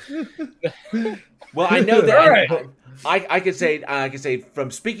 Well, I know that. Right. I could say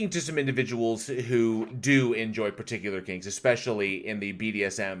from speaking to some individuals who do enjoy particular kinks, especially in the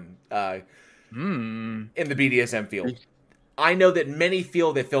BDSM field. I know that many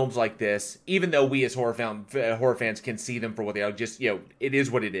feel that films like this, even though we as horror fans can see them for what they are, just, it is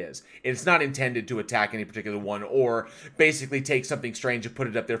what it is. It's not intended to attack any particular one or basically take something strange and put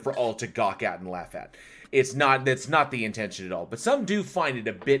it up there for all to gawk at and laugh at. That's not the intention at all. But some do find it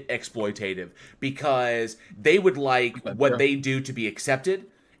a bit exploitative because they would like what they do to be accepted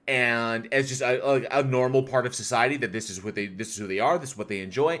and as just a normal part of society, that this is who they are, this is what they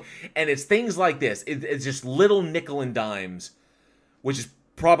enjoy. And it's things like this. It's just little nickel and dimes, which is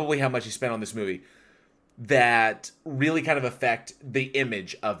probably how much he spent on this movie, that really kind of affect the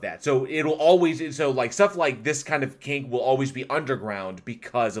image of that. So like stuff like this kind of kink will always be underground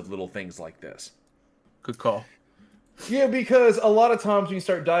because of little things like this. Good call. Yeah, because a lot of times when you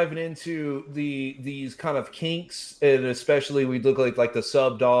start diving into these kind of kinks, and especially we look like the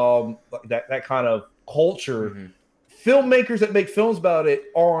sub-dom, that kind of culture, filmmakers that make films about it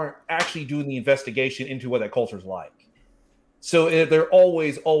aren't actually doing the investigation into what that culture is like. So they're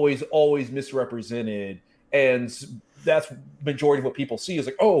always misrepresented, and that's majority of what people see is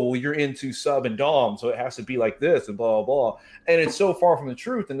like, oh, well, you're into sub and dom, so it has to be like this and blah, blah, blah. And it's so far from the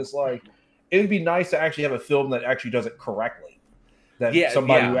truth, and it's like, it'd be nice to actually have a film that actually does it correctly.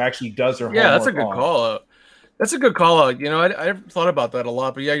 Somebody who actually does their homework. Yeah, that's a good call out. That's a good call out. I thought about that a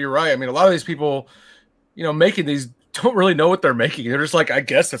lot, but yeah, you're right. I mean, a lot of these people, making these don't really know what they're making. They're just like, I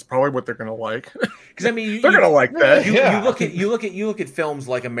guess that's probably what they're gonna like. Because I mean, they're gonna like that. You look at films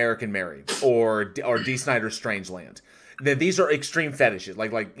like American Mary or Dee Snider's Strangeland. These are extreme fetishes,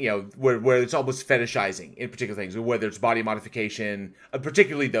 like where it's almost fetishizing in particular things, whether it's body modification,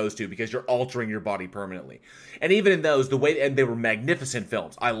 particularly those two, because you're altering your body permanently. And even in those, and they were magnificent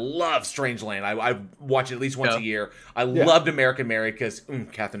films. I love Strangeland. I watch it at least once a year. I loved American Mary because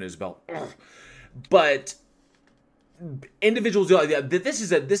Catherine Isabel. But individuals, this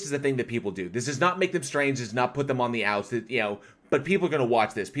is a thing that people do. This does not make them strange. Does not put them on the outs. But people are going to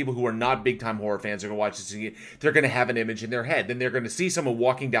watch this. People who are not big-time horror fans are going to watch this. They're going to have an image in their head. Then they're going to see someone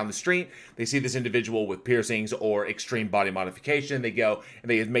walking down the street. They see this individual with piercings or extreme body modification. They go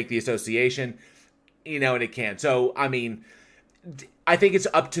and they make the association, and it can. So, I mean, I think it's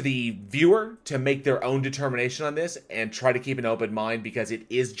up to the viewer to make their own determination on this and try to keep an open mind, because it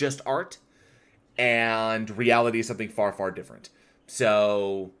is just art and reality is something far, far different.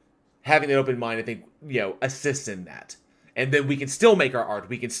 So having an open mind, I think, assists in that. And then we can still make our art.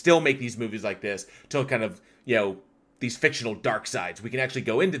 We can still make these movies like this to kind of, these fictional dark sides. We can actually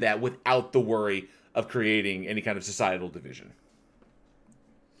go into that without the worry of creating any kind of societal division.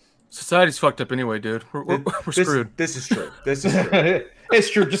 Society's fucked up anyway, dude. We're screwed. This is true. It's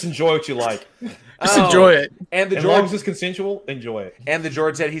true. Just enjoy what you like. Just enjoy it. And as long as it's consensual, enjoy it. And the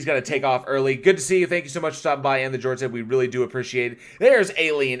George said he's got to take off early. Good to see you. Thank you so much for stopping by. And the George said we really do appreciate it. There's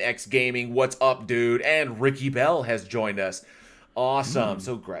Alien X Gaming. What's up, dude? And Ricky Bell has joined us. Awesome.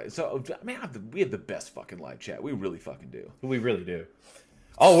 So great. So, man, we have the best fucking live chat. We really fucking do. We really do.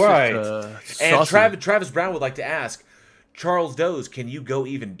 All right. And Travis Brown would like to ask, Charles Doze, can you go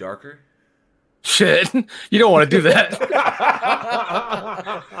even darker? Shit, you don't want to do that.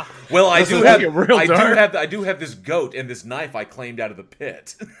 Well, I do have this goat and this knife I claimed out of the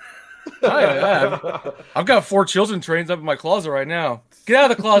pit. I've got 4 children trains up in my closet right now. Get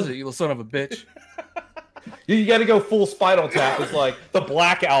out of the closet, you little son of a bitch. You got to go full Spinal Tap. It's like the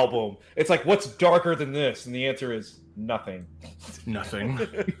Black Album. It's like, what's darker than this? And the answer is nothing. Nothing.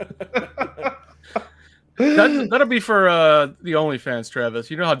 That'll be for the OnlyFans,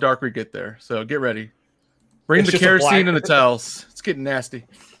 Travis. You know how dark we get there, so get ready. Bring the kerosene and the towels. It's getting nasty.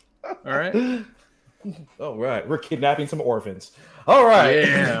 All right? All right. We're kidnapping some orphans. All right.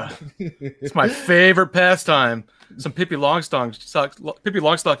 Yeah. It's my favorite pastime. Some Pippi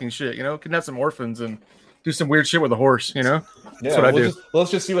Longstocking shit, kidnap some orphans and do some weird shit with a horse, That's what I do.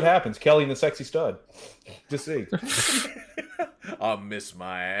 Let's just see what happens. Kelly and the Sexy Stud. Just see. I'll miss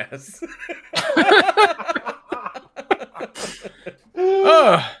my ass.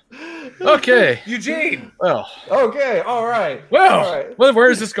 Okay, Eugene. Well, okay, all right. Well, all right. Well, where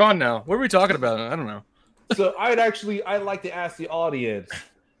is this gone now? What are we talking about? I don't know. So I'd like to ask the audience: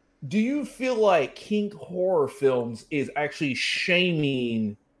 do you feel like kink horror films is actually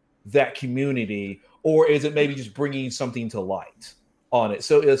shaming that community, or is it maybe just bringing something to light on it?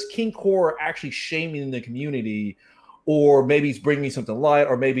 So is kink horror actually shaming the community, or maybe it's bringing something to light,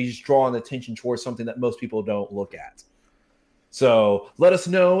 or maybe just drawing attention towards something that most people don't look at? So let us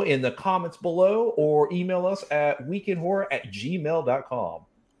know in the comments below, or email us at weekendhorror@gmail.com.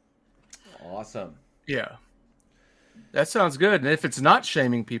 Awesome. Yeah. That sounds good. And if it's not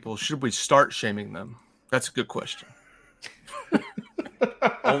shaming people, should we start shaming them? That's a good question.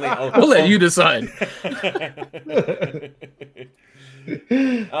 We'll let you decide.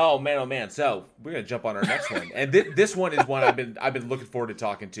 Oh man! So we're gonna jump on our next one, and this one is one I've been looking forward to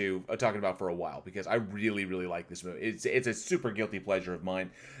talking about for a while, because I really like this movie. It's a super guilty pleasure of mine,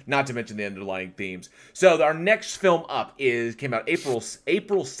 not to mention the underlying themes. So our next film up came out April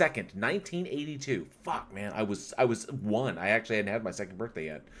 2nd, 1982. Fuck man, I was one. I actually hadn't had my second birthday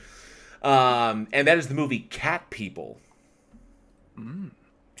yet. And that is the movie Cat People.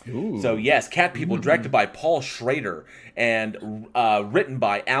 Ooh. So yes, Cat People, directed by Paul Schrader and written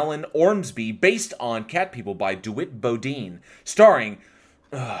by Alan Ormsby, based on Cat People by DeWitt Bodine, starring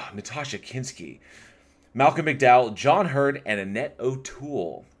Natasha Kinski, Malcolm McDowell, John Hurd, and Annette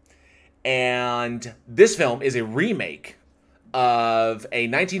O'Toole. And this film is a remake of a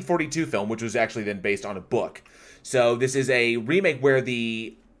 1942 film, which was actually then based on a book. So this is a remake where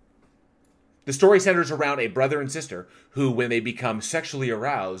the story centers around a brother and sister who, when they become sexually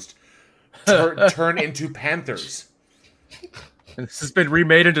aroused, turn into panthers. And this has been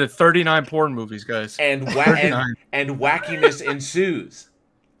remade into 39 porn movies, guys. And wackiness ensues.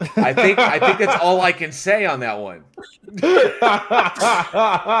 I think that's all I can say on that one.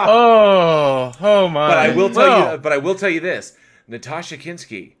 Oh my! But I will tell you this: Natasha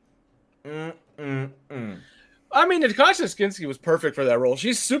Kinski. I mean, Natasha Kinski was perfect for that role.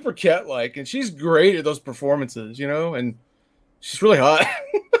 She's super cat-like, and she's great at those performances, and she's really hot.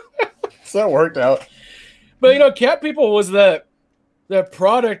 So that worked out. But, Cat People was that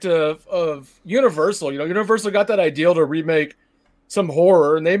product of Universal. Universal got that ideal to remake some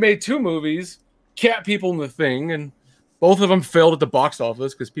horror, and they made two movies, Cat People and The Thing, and both of them failed at the box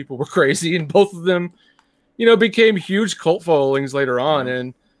office because people were crazy, and both of them, became huge cult followings later on.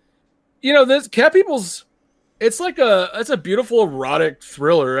 And, this Cat People's... It's a beautiful erotic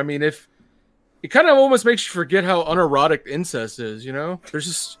thriller. I mean, it kind of almost makes you forget how unerotic incest is,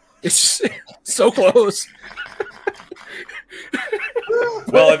 it's just so close.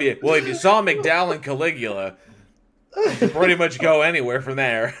 Well, if you saw McDowell and Caligula, you can pretty much go anywhere from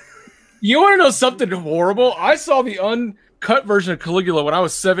there. You want to know something horrible? I saw the uncut version of Caligula when I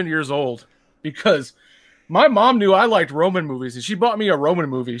was 7 years old, because my mom knew I liked Roman movies, and she bought me a Roman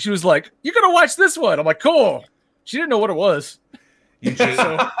movie. She was like, "You're gonna watch this one." I'm like, "Cool." She didn't know what it was.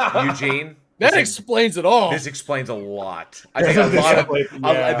 Eugene. That explains it all. This explains a lot. I think a lot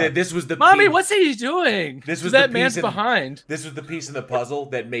of this was the Mommy, piece, what's he doing? This was that man's behind. This was the piece in the puzzle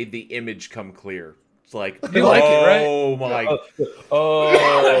that made the image come clear. It's like, you like it, right? Oh my!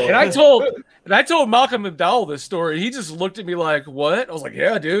 And I told Malcolm McDowell this story. He just looked at me like, "What?" I was like,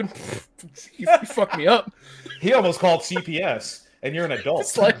 "Yeah, dude, you fucked me up." He almost called CPS, and you're an adult.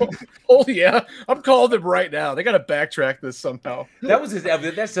 It's like, oh yeah, I'm calling them right now. They got to backtrack this somehow.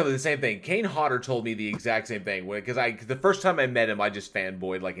 That's some of the same thing. Kane Hodder told me the exact same thing, because the first time I met him, I just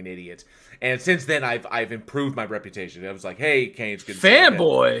fanboyed like an idiot, and since then I've improved my reputation. I was like, "Hey, Kane's good."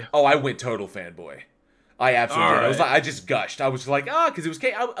 Fanboy. Oh, I went total fanboy. I absolutely did. I was like, I just gushed. I was like, because it was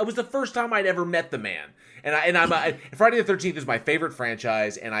Kane. I was the first time I'd ever met the man, and Friday the 13th is my favorite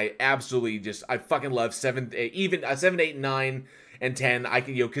franchise, and I absolutely I fucking love 7, 8, 9, and 10. I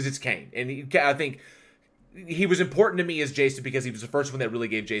can because it's Kane, and I think he was important to me as Jason because he was the first one that really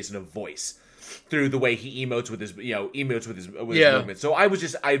gave Jason a voice through the way he emotes with his his movement. So I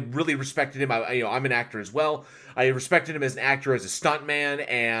really respected him. I'm an actor as well. I respected him as an actor, as a stuntman,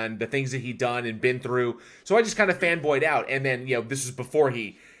 and the things that he'd done and been through. So I just kind of fanboyed out. And then this was before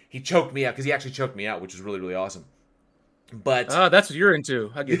he choked me out, because he actually choked me out, which was really, really awesome. But that's what you're into.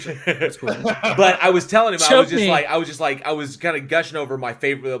 I get you. That's cool. But I was telling him, I was kind of gushing over my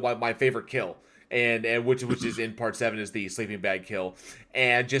favorite kill. And which is in part 7 is the sleeping bag kill,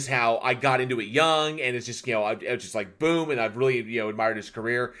 and just how I got into it young, and it's just I was just like boom, and I've really admired his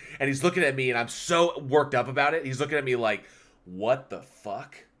career, and he's looking at me, and I'm so worked up about it. He's looking at me like, what the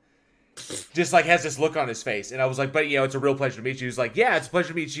fuck? Just like has this look on his face, and I was like, but it's a real pleasure to meet you. He's like, yeah, it's a pleasure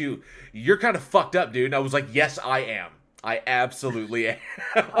to meet you. You're kind of fucked up, dude. And I was like, yes, I am. I absolutely am.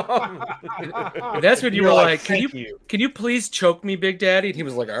 That's when you were like, can you please choke me, Big Daddy? And he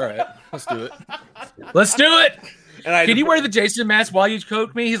was like, all right, let's do it. Let's do it. And can you wear the Jason mask while you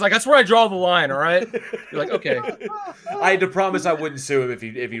choke me? He's like, that's where I draw the line, all right? You're like, okay. I had to promise I wouldn't sue him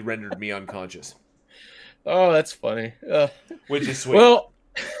if he rendered me unconscious. Oh, that's funny. Which is sweet. Well,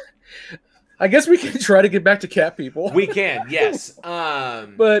 I guess we can try to get back to cat people. We can, yes.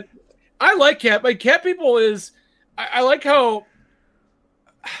 But I like cat. Like cat people is, I like how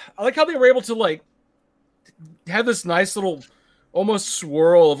they were able to like have this nice little almost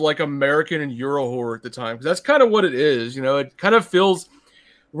swirl of like American and Euro horror at the time, because that's kind of what it is. You know, it kind of feels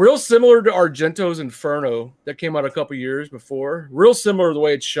real similar to Argento's Inferno that came out a couple years before. Real similar to the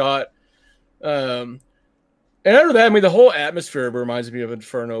way it's shot. And after that, I mean, the whole atmosphere reminds me of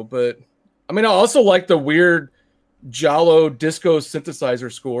Inferno, but I mean, I also like the weird Giallo disco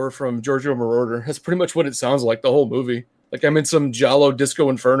synthesizer score from Giorgio Moroder. That's pretty much what it sounds like, the whole movie. Like I'm in some Giallo disco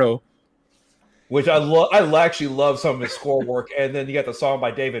Inferno. Which I love. I actually love some of his score work. And then you got the song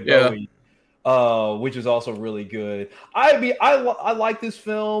by David Bowie, which is also really good. I mean, I like this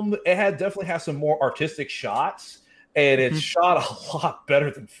film. It definitely has some more artistic shots. And it's shot a lot better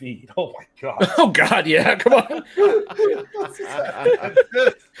than Feed. Oh my god! Oh god, yeah, come on.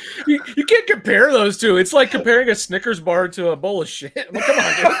 you can't compare those two. It's like comparing a Snickers bar to a bowl of shit. Well, come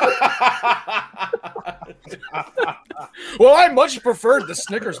on, dude. Well, I much preferred the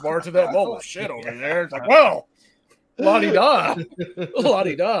Snickers bar to that bowl of shit over there. It's like, well, la-di-da,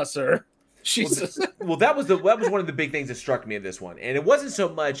 sir. Jesus. Well, that was one of the big things that struck me in this one, and it wasn't so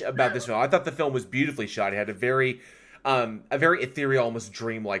much about this film. I thought the film was beautifully shot. It had a very ethereal, almost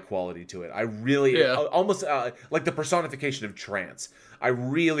dreamlike quality to it. I really, almost like the personification of trance. I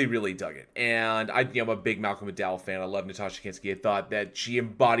really, really dug it, and I'm a big Malcolm McDowell fan. I love Natasha Kinski. I thought that she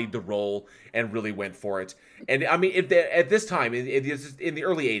embodied the role and really went for it. And I mean, at this time in the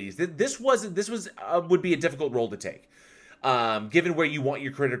early '80s, this would be a difficult role to take. Given where you want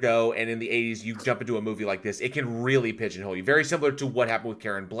your career to go, and in the 80s you jump into a movie like this, it can really pigeonhole you. Very similar to what happened with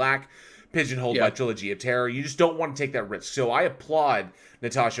Karen Black, pigeonholed by Trilogy of Terror. You just don't want to take that risk. So I applaud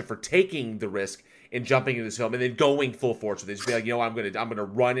Natasha for taking the risk and jumping into this film and then going full force with it. Just be like, I'm gonna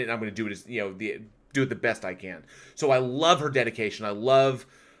run it and I'm gonna do it as do it the best I can. So I love her dedication. I love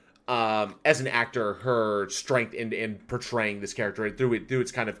as an actor her strength in portraying this character through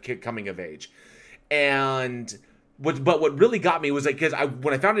its kind of coming of age. But what really got me was like, because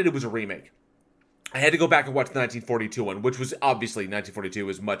when I found it was a remake, I had to go back and watch the 1942 one, which was obviously 1942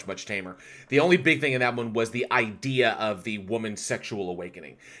 was much, much tamer. The only big thing in that one was the idea of the woman's sexual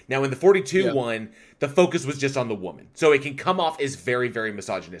awakening. Now in the 42 one, the focus was just on the woman. So it can come off as very, very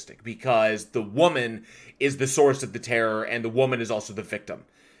misogynistic because the woman is the source of the terror and the woman is also the victim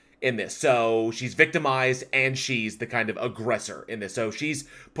in this. So she's victimized and she's the kind of aggressor in this. So she's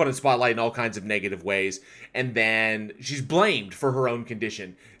put in spotlight in all kinds of negative ways. And then she's blamed for her own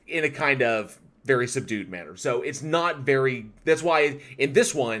condition in a kind of very subdued manner. So it's not very, that's why in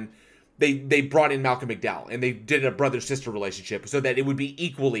this one, they brought in Malcolm McDowell and they did a brother-sister relationship so that it would be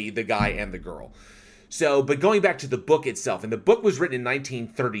equally the guy and the girl. So, but going back to the book itself, and the book was written in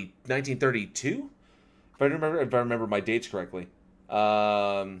 1932, if I remember my dates correctly.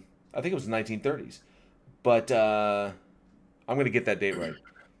 I think it was the 1930s, but I'm going to get that date right.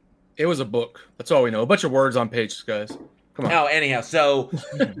 It was a book. That's all we know. A bunch of words on pages, guys. Come on. Oh, anyhow, so,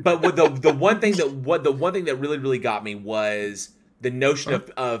 but with the one thing that really, really got me was the notion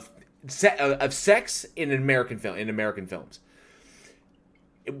of sex in American films,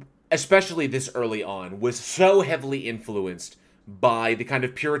 especially this early on, was so heavily influenced by the kind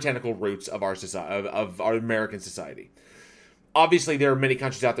of puritanical roots of our society, of our American society. Obviously, there are many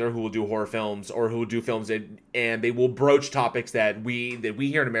countries out there who will do horror films or who will do films and they will broach topics that we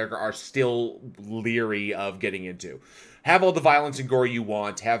here in America are still leery of getting into. Have all the violence and gore you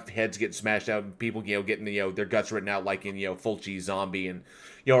want. Have heads get smashed out and people getting their guts written out like in Fulci Zombie and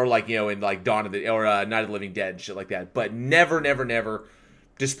or like in like Dawn of the or Night of the Living Dead and shit like that. But never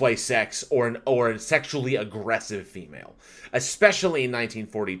display sex or a sexually aggressive female, especially in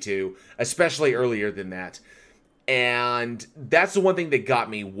 1942, especially earlier than that. And that's the one thing that got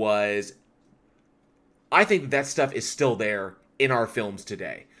me was I think that stuff is still there in our films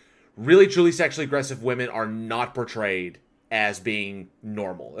today. Really, truly sexually aggressive women are not portrayed as being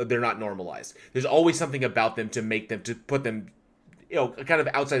normal. They're not normalized. There's always something about them to make them, to put them, kind of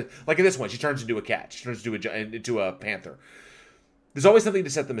outside. Like in this one, she turns into a cat. She turns into a panther. There's always something to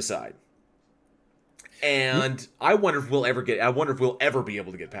set them aside. And I wonder if we'll ever be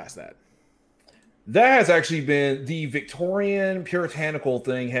able to get past that. That has actually been the Victorian puritanical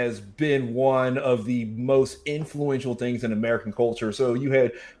thing has been one of the most influential things in American culture. So you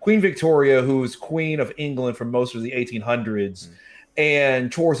had Queen Victoria, who was Queen of England for most of the 1800s.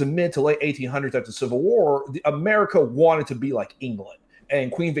 And towards the mid to late 1800s after the Civil War, America wanted to be like England. And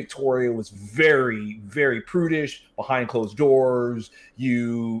Queen Victoria was very, very prudish, behind closed doors.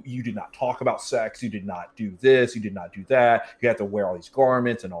 You did not talk about sex. You did not do this. You did not do that. You had to wear all these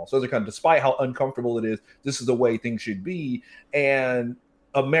garments and all. So kind of, despite how uncomfortable it is, this is the way things should be. And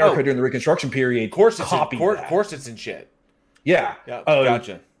America during the Reconstruction period, corsets and shit. Yeah.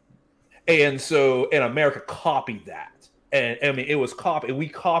 Gotcha. And America copied that. And I mean, it was copied. We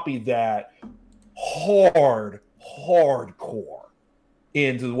copied that hardcore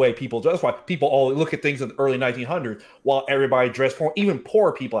into the way people dress. That's why people all look at things in the early 1900s while everybody dressed for. Even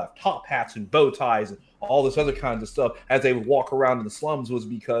poor people have top hats and bow ties and all this other kinds of stuff as they would walk around in the slums, was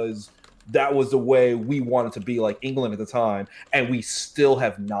because that was the way we wanted to be like England at the time. And we still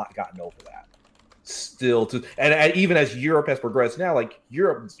have not gotten over that. And even as Europe has progressed now, like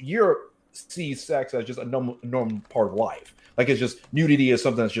Europe sees sex as just a normal part of life. Like, it's just, nudity is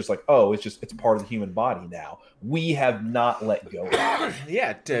something that's just like, it's part of the human body now. We have not let go of it.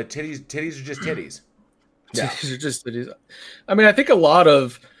 Yeah, titties are just titties. Yeah. Titties are just titties. I mean, I think a lot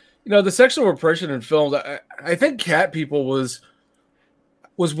of, the sexual repression in films, I think Cat People was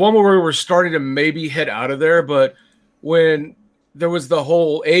one where we were starting to maybe head out of there, but when there was the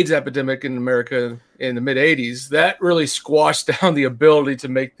whole AIDS epidemic in America in the mid-'80s, that really squashed down the ability to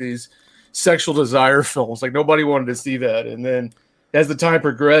make these sexual desire films. Like, nobody wanted to see that. And then as the time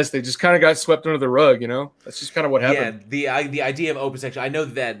progressed, they just kind of got swept under the rug, That's just kind of what happened. Yeah, the idea of open sex, I know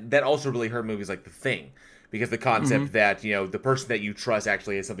that also really hurt movies like The Thing, because the concept that, the person that you trust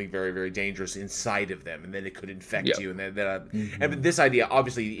actually has something very, very dangerous inside of them, and then it could infect you. And and this idea,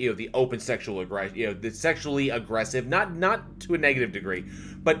 obviously, the open sexual aggression, the sexually aggressive, not to a negative degree,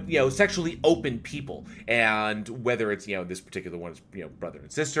 but, sexually open people. And whether it's, this particular one is, brother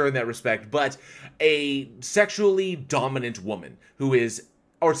and sister in that respect, but a sexually dominant woman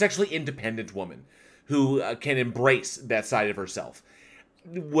or sexually independent woman who can embrace that side of herself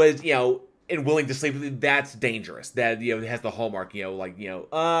was, and willing to sleep with it, that's dangerous. That, it has the hallmark,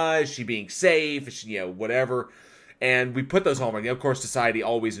 is she being safe? Is she, whatever. And we put those hallmarks. Of course, society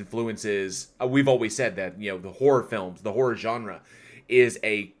always influences. We've always said that, the horror films, the horror genre, is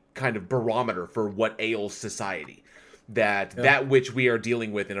a kind of barometer for what ails society. That which we are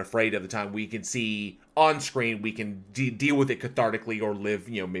dealing with and afraid of the time we can see on screen, we can deal with it cathartically or live,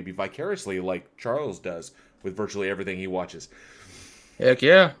 maybe vicariously, like Charles does with virtually everything he watches. Heck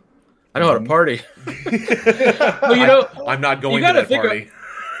yeah. I know how to party. Well, I'm not going to that party.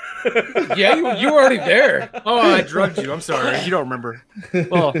 Yeah, you were already there. Oh, I drugged you. I'm sorry. You don't remember.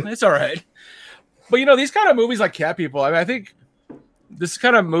 Well, it's all right. But, these kind of movies like Cat People, I think this is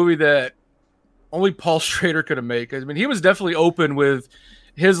kind of movie that only Paul Schrader could have made. I mean, he was definitely open with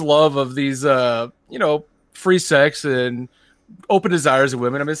his love of these, free sex and open desires of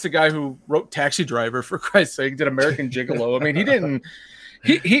women. I mean, it's the guy who wrote Taxi Driver, for Christ's sake, did American Gigolo. I mean, he didn't...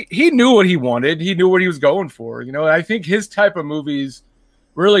 He knew what he wanted. He knew what he was going for. I think his type of movies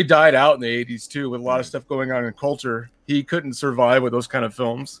really died out in the 80s too, with a lot of stuff going on in culture. He couldn't survive with those kind of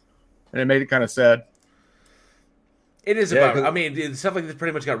films, and it made it kind of sad. It is about. I mean, stuff like this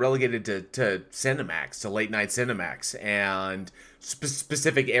pretty much got relegated to Cinemax, to late night Cinemax, and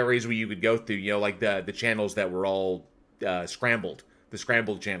specific areas where you could go through. Like the channels that were all scrambled, the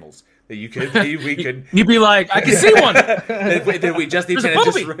scrambled channels. We could. You'd be like, I can see one. Then we just need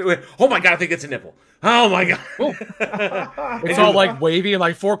to. Oh my god! I think it's a nipple. Oh my god! It's all like wavy and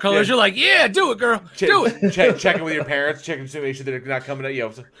like four colors. Yeah. You're like, yeah, do it, girl. Do it. Check it with your parents. Check to make sure they're not coming at you.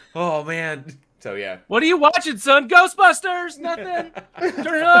 Oh man. So yeah. What are you watching, son? Ghostbusters? Nothing.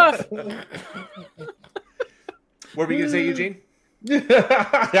 Turn it off. What were you gonna say, Eugene?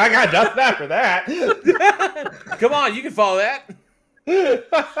 I got nothing after that. Come on, you can follow that. You're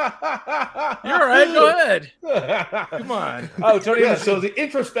all right. Go ahead. Come on. Oh, Tony. Yeah, so the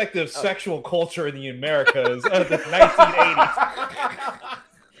introspective sexual culture in the Americas of the 1980s.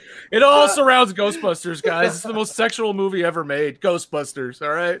 It all surrounds Ghostbusters, guys. It's the most sexual movie ever made. Ghostbusters.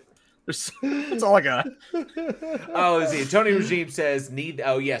 All right. That's all I got. Oh, let's see. Tony Regime says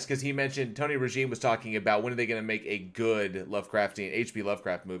Oh, yes, because he mentioned Tony Regime was talking about when are they going to make a good Lovecraftian H.P.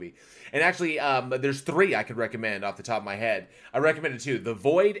 Lovecraft movie. And actually, there's 3 I could recommend off the top of my head. I recommended 2: The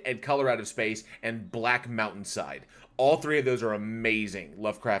Void and Color Out of Space and Black Mountainside. All 3 of those are amazing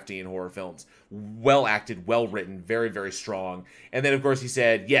Lovecraftian horror films. Well acted, well written, very, very strong. And then, of course, he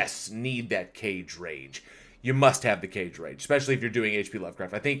said, yes, need that cage rage. you must have the Cage Rage, especially if you're doing H.P.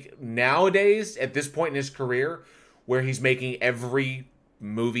 Lovecraft. I think nowadays, at this point in his career, where he's making every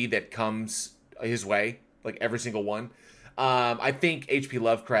movie that comes his way, like every single one, I think H.P.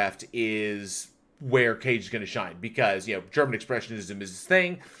 Lovecraft is where Cage is going to shine, because, you know, German Expressionism is his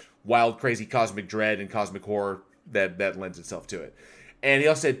thing, wild, crazy cosmic dread and cosmic horror that lends itself to it. And he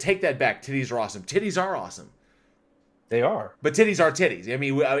also said, take that back, titties are awesome. Titties are awesome. They are. But titties are titties. I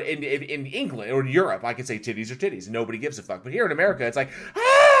mean, in England or in Europe, I can say titties are titties. Nobody gives a fuck. But here in America, it's like,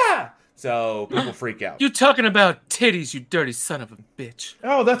 ah! So people freak out. You talking about titties, you dirty son of a bitch.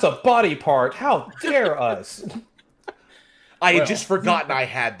 Oh, that's a body part. How dare us? I had just forgotten I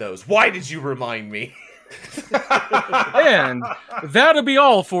had those. Why did you remind me? And that'll be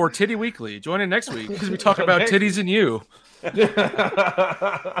all for Titty Weekly. Join in next week because we talk about titties and you.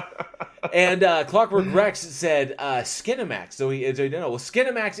 And Clockwork Rex said Skinamax. So you don't know. Well,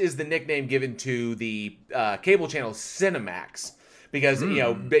 Skinamax is the nickname given to the cable channel Cinemax, because you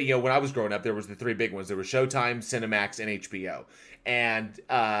know when I was growing up, there was the three big ones. There was Showtime, Cinemax, and HBO, and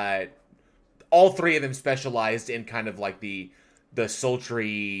all three of them specialized in kind of like the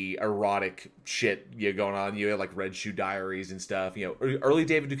sultry erotic shit going on. You had like Red Shoe Diaries and stuff. You know, early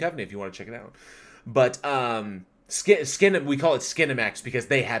David Duchovny if you want to check it out. But Skin, we call it Skinamax because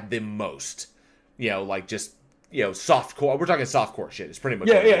they had the most, like just, softcore. We're talking softcore shit. It's pretty much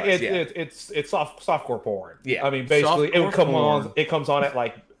it's softcore porn. Yeah, I mean basically softcore it would come on. It comes on at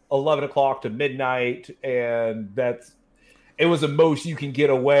like 11 o'clock to midnight, and it was the most you can get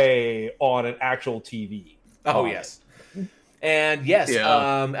away on an actual TV. Oh yes. And yes,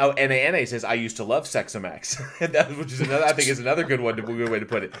 NA says, I used to love Sexomax, which is another, I think is another good way to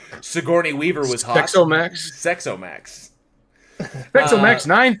put it. Sigourney Weaver was hot. Sexomax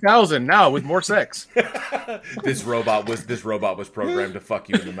 9000 now with more sex. This robot was programmed to fuck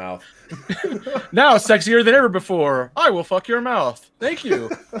you in the mouth. Now sexier than ever before. I will fuck your mouth. Thank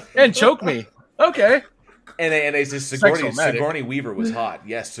you. And choke me. Okay. NA says Sigourney Weaver was hot.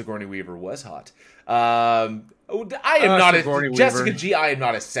 Yes, Sigourney Weaver was hot. I am not Jessica G. I am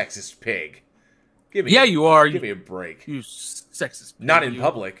not a sexist pig. You are. Give me a break. You sexist pig. Not in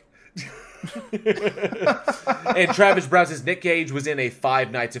public. And Travis Brown says Nick Cage was in a Five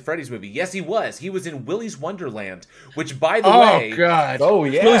Nights at Freddy's movie. Yes, he was. He was in Willy's Wonderland, which, by the way, God,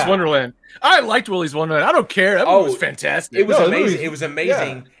 yeah, Willy's Wonderland. I liked Willy's Wonderland. I don't care. That movie was fantastic. It was amazing. It was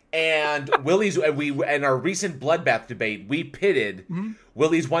amazing. Yeah. And in our recent Bloodbath debate, we pitted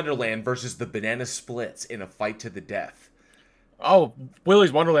Willy's Wonderland versus the Banana Splits in a fight to the death. Oh,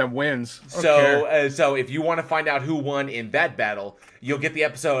 Willy's Wonderland wins. So if you want to find out who won in that battle, you'll get the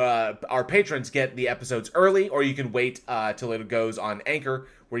episode. Our patrons get the episodes early, or you can wait till it goes on Anchor,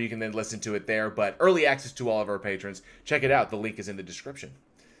 where you can then listen to it there. But early access to all of our patrons. Check it out. The link is in the description.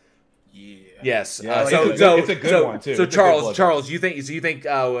 Yeah. Yes. It's a good one too. So Charles, you think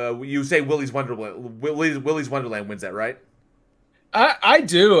you say Willy's Wonderland wins that, right? I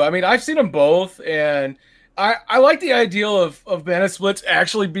do. I mean, I've seen them both, and I like the idea of Banana Splits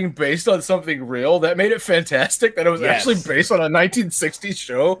actually being based on something real. That made it fantastic that it was actually based on a 1960s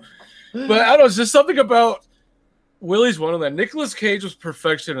show. But I don't know, it's just something about Willy's Wonderland. Nicolas Cage was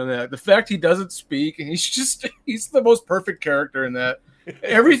perfection in that. The fact he doesn't speak, and he's the most perfect character in that.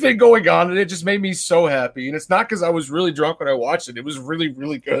 Everything going on in it just made me so happy. And it's not because I was really drunk when I watched it. It was really,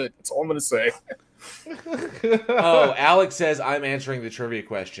 really good. That's all I'm going to say. Oh, Alex says, I'm answering the trivia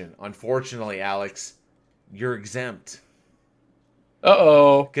question. Unfortunately, Alex, you're exempt.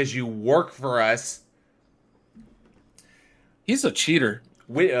 Uh-oh. Because you work for us. He's a cheater.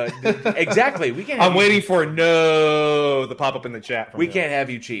 Exactly. We can't. I'm waiting for the pop up in the chat. We can't have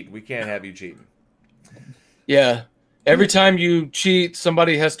you cheat. We can't have you cheat. Yeah. Every time you cheat,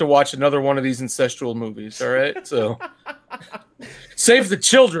 somebody has to watch another one of these incestual movies, all right? So save the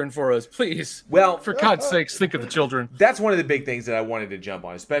children for us, please. Well, for God's sakes, think of the children. That's one of the big things that I wanted to jump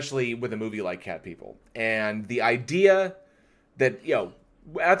on, especially with a movie like Cat People. And the idea that,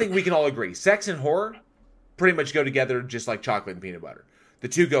 I think we can all agree, sex and horror pretty much go together just like chocolate and peanut butter. The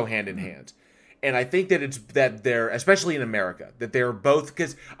two go hand in hand. And I think that they're, especially in America, that they're both,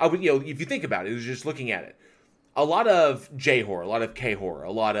 because if you think about it, just looking at it, a lot of J horror, a lot of K horror,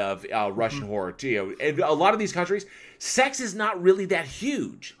 a lot of Russian horror, and a lot of these countries, sex is not really that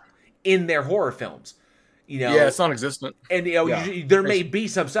huge in their horror films. Yeah, it's non-existent. And there may be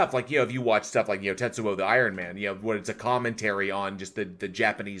some stuff like if you watch stuff like Tetsuo the Iron Man, where it's a commentary on just the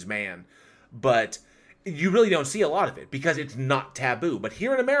Japanese man, but you really don't see a lot of it because it's not taboo. But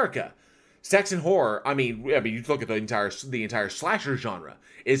here in America, sex and horror. I mean, you look at the entire slasher genre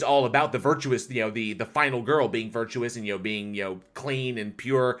is all about the virtuous, the final girl being virtuous and being clean and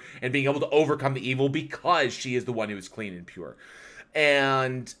pure and being able to overcome the evil because she is the one who is clean and pure.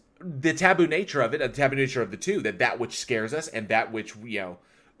 And the taboo nature of it, the taboo nature of the two, that which scares us and that which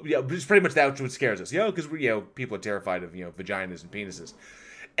it's pretty much that which scares us, because people are terrified of vaginas and penises.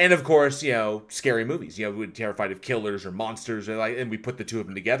 And of course, scary movies. We're terrified of killers or monsters, and we put the two of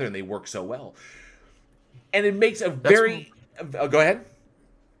them together, and they work so well. And it makes a very. Go ahead.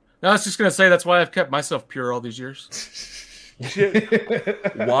 No, I was just gonna say that's why I've kept myself pure all these years.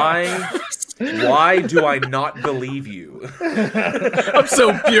 Why do I not believe you? I'm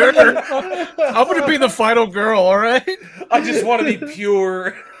so pure. I'm gonna be the final girl. All right. I just want to be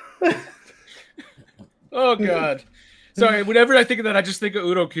pure. Oh God. Sorry, whenever I think of that, I just think of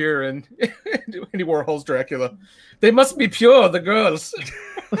Udo Kier and Andy Warhol's Dracula. They must be pure, the girls.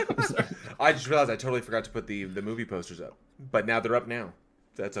 I just realized I totally forgot to put the movie posters up, but now they're up now.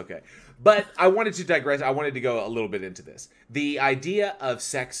 That's okay. But I wanted to digress. I wanted to go a little bit into this. The idea of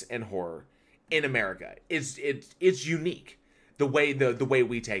sex and horror in America it's unique. The way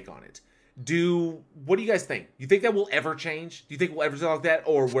we take on it. What do you guys think? You think that will ever change? Do you think we'll ever something like that,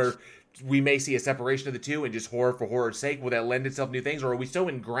 or where we may see a separation of the two and just horror for horror's sake? Will that lend itself to new things, or are we so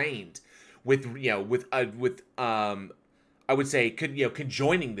ingrained with I would say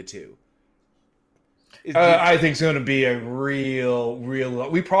conjoining the two? I think it's going to be a real.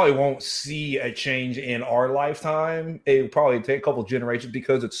 We probably won't see a change in our lifetime. It will probably take a couple generations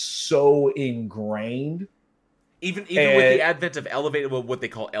because it's so ingrained. Even with the advent of what they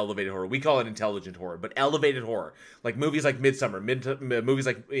call elevated horror, we call it intelligent horror, but elevated horror, like movies like Midsommar, movies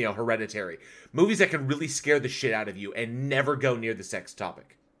like Hereditary, movies that can really scare the shit out of you and never go near the sex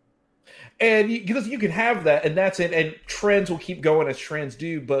topic. And because you can have that, and that's it, and trends will keep going as trends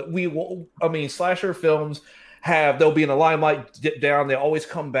do. But slasher films they'll be in the limelight, dip down, they always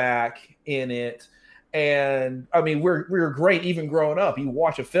come back in it. And I mean, we're great even growing up. You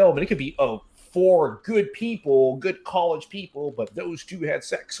watch a film, and it could be four good people, good college people, but those two had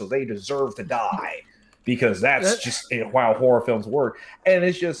sex, so they deserve to die. Because that's just how horror films work. And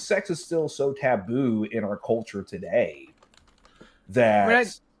it's just, sex is still so taboo in our culture today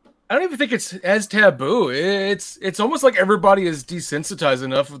that I don't even think it's as taboo. It's almost like everybody is desensitized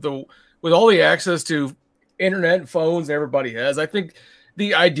enough with all the access to internet and phones everybody has. I think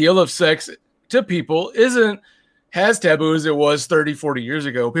the ideal of sex to people isn't as taboo as it was 30, 40 years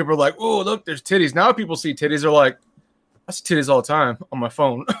ago. People are like, oh, look, there's titties. Now people see titties, they're like, I see titties all the time on my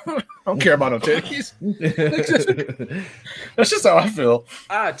phone. I don't care about no titties. That's just how I feel.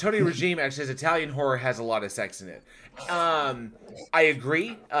 Tony Regime actually says Italian horror has a lot of sex in it. I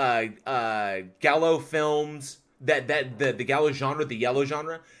agree. Gallo films, the Gallo genre, the yellow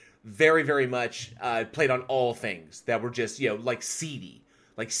genre, very, very much played on all things that were just, like seedy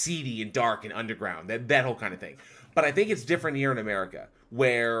and dark and underground, that whole kind of thing. But I think it's different here in America,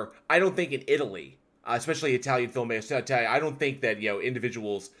 where I don't think in Italy, especially Italian filmmakers, I don't think that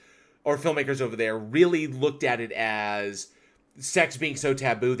individuals or filmmakers over there really looked at it as sex being so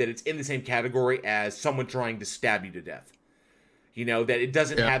taboo that it's in the same category as someone trying to stab you to death. That it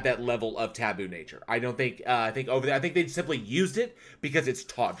doesn't have that level of taboo nature. I don't think. I think over there, I think they simply used it because it's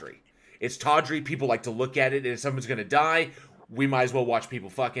tawdry. It's tawdry. People like to look at it, and if someone's going to die, we might as well watch people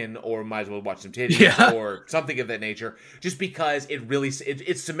fucking, or might as well watch some titties, or something of that nature, just because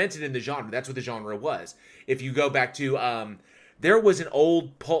it's cemented in the genre. That's what the genre was. If you go back to, there was an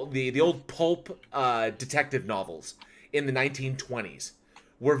old pulp, the old pulp detective novels in the 1920s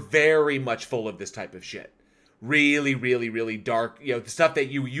were very much full of this type of shit. Really, really, really dark, the stuff that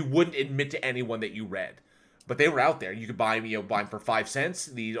you wouldn't admit to anyone that you read. But they were out there. You could buy them for 5 cents,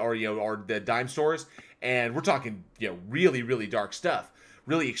 or the dime stores. And we're talking, really, really dark stuff,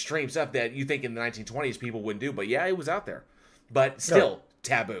 really extreme stuff that you think in the 1920s people wouldn't do. But yeah, it was out there, but still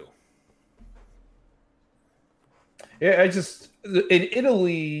taboo. Yeah, in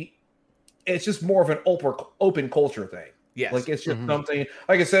Italy, it's just more of an open culture thing. Yes, like it's just something.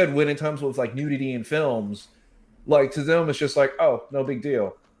 Like I said, when in terms with like nudity in films, like to them it's just like, oh, no big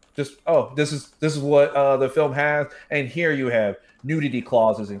deal. Just this is what the film has, and here you have nudity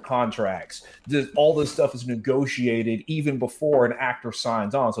clauses and contracts. All this stuff is negotiated even before an actor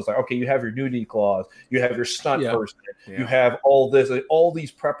signs on. So it's like, okay, you have your nudity clause, you have your stunt person, you have all this, all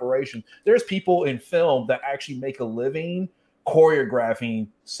these preparations. There's people in film that actually make a living choreographing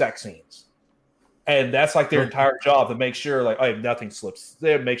sex scenes, and that's like their entire job, to make sure like nothing slips.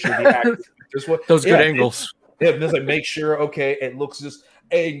 They make sure the actor those good angles. Just like make sure it looks just.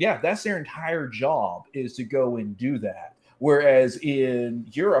 And that's their entire job, is to go and do that. Whereas in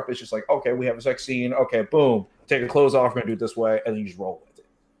Europe, it's just like, okay, we have a sex scene. Okay, boom, take your clothes off. We're gonna do it this way, and then you just roll with it.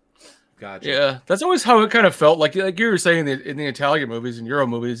 Gotcha. Yeah, that's always how it kind of felt. Like you were saying in the Italian movies and Euro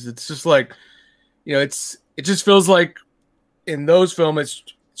movies, it's just like, it just feels like in those films, it's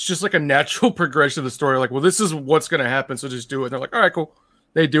just like a natural progression of the story. Like, well, this is what's gonna happen, so just do it. And they're like, all right, cool.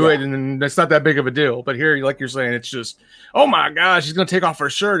 They do it, and then it's not that big of a deal. But here, like you're saying, it's just, oh my gosh, she's gonna take off her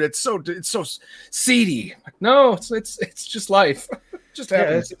shirt. It's so seedy. Like, no, it's just life. Just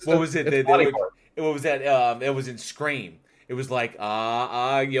happens. What was it? What was that? It was in Scream. It was like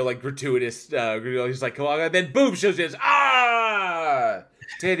like gratuitous. He's like, come on, and then boom, shows his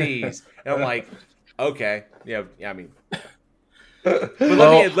titties, and I'm like, okay, yeah. I mean, but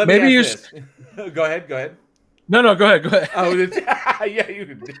let me ask this. Go ahead. No, go ahead. Oh, yeah, you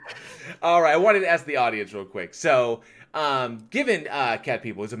can. All right, I wanted to ask the audience real quick. So, given Cat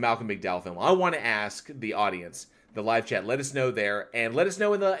People is a Malcolm McDowell film, I want to ask the audience, the live chat, let us know there, and let us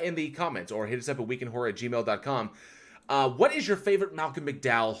know in the comments, or hit us up at weekendhorror@gmail.com. What is your favorite Malcolm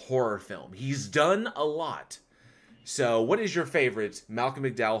McDowell horror film? He's done a lot. So, what is your favorite Malcolm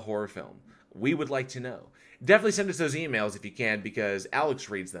McDowell horror film? We would like to know. Definitely send us those emails if you can, because Alex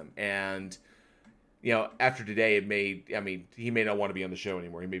reads them, and after today, he may not want to be on the show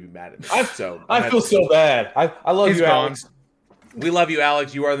anymore. He may be mad at me. I feel so bad. I love you, Alex. We love you,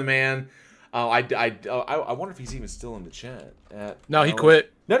 Alex. You are the man. I wonder if he's even still in the chat. No, he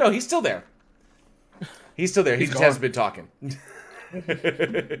quit. No, he's still there. He's still there. He just hasn't been talking.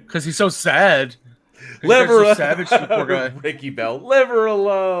 Because he's so sad. Leave her alone. Savage, poor guy. Ricky Bell. Leave her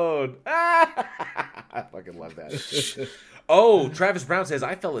alone. I fucking love that. Oh, Travis Brown says,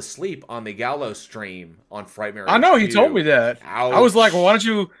 I fell asleep on the Gallo stream on Frightmare. I know, he told me that. Ouch. I was like, why don't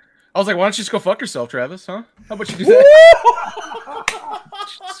you just go fuck yourself, Travis, huh? How about you do that?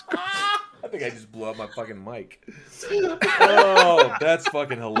 I think I just blew up my fucking mic. Oh, that's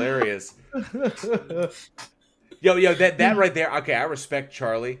fucking hilarious. Yo, that right there. Okay, I respect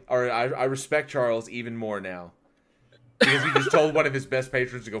Charlie, or I respect Charles even more now. Because he just told one of his best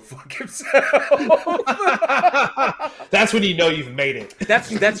patrons to go fuck himself. That's when you know you've made it.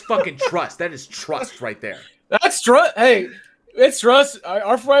 That's fucking trust. That is trust right there. That's trust. Hey, it's trust.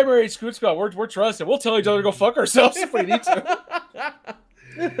 Our primary Scoot Squad, we're trusted. We'll tell each other to go fuck ourselves if we need to.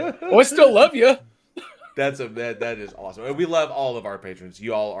 We still love you. That is awesome. And we love all of our patrons.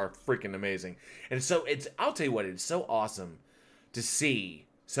 You all are freaking amazing. And so I'll tell you what, it's so awesome to see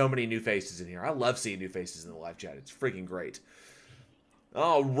so many new faces in here. I love seeing new faces in the live chat. It's freaking great.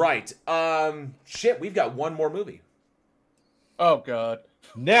 All right. We've got one more movie. Oh, God.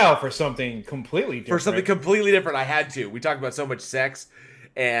 Now for something completely different. I had to. We talked about so much sex,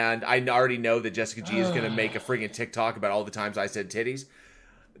 and I already know that Jessica G is going to make a freaking TikTok about all the times I said titties.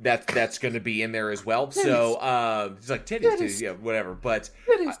 That's going to be in there as well. Titties. So it's like titties, yeah, whatever. But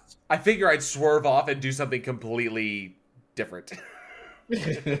I figure I'd swerve off and do something completely different.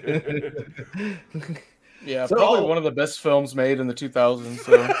 Yeah, probably one of the best films made in the 2000s.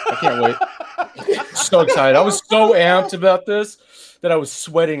 So I can't wait. So excited! I was so amped about this that I was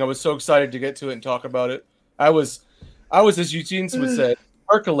sweating. I was so excited to get to it and talk about it. I was, as Eugene would say,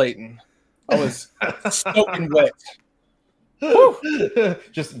 percolating. I was soaking wet.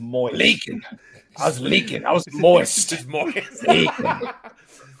 Just moist. Leaking. I was leaking. I was moist. Just moist. Leaking.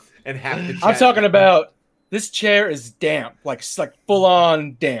 And half the chat. I'm talking about this chair is damp, like full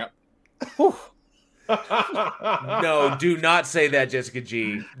on damp. No, do not say that, Jessica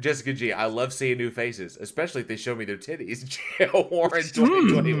G. Jessica G, I love seeing new faces, especially if they show me their titties. Jail Warren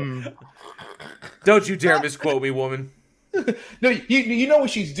 2021. Don't you dare misquote me, woman. No, you know what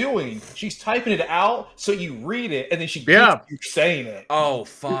she's doing. She's typing it out so you read it, and then she gets you saying it. Oh,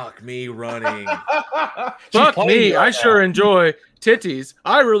 fuck me running. Fuck me. I sure enjoy titties.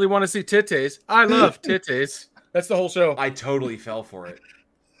 I really want to see titties. I love titties. That's the whole show. I totally fell for it.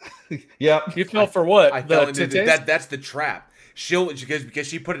 Yeah. You fell for what? I fell into that. That's the trap. Because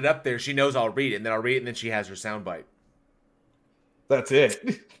she put it up there, she knows I'll read it, and then I'll read it, and then she has her soundbite. That's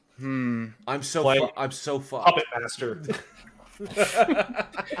it. I'm so fucked. Puppet master.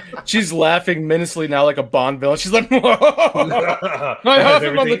 She's laughing menacingly now like a Bond villain. She's like, I have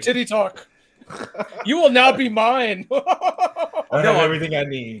him on the titty talk. You will now be mine. I have everything I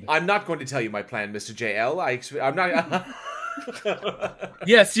need. I'm not going to tell you my plan, Mr. JL. I'm not.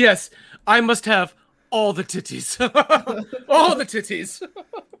 Yes. I must have all the titties. All the titties.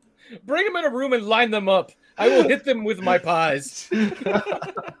 Bring them in a room and line them up. I will hit them with my pies.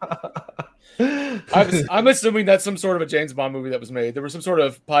 I'm assuming that's some sort of a James Bond movie that was made. There was some sort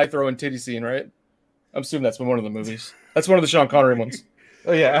of pie throwing titty scene, right? I'm assuming that's one of the movies. That's one of the Sean Connery ones.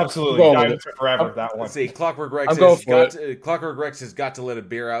 Oh yeah, absolutely. Diamonds forever. That one. Let's see, Clockwork Rex has got to let a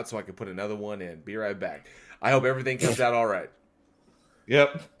beer out so I can put another one in. Be right back. I hope everything comes out all right.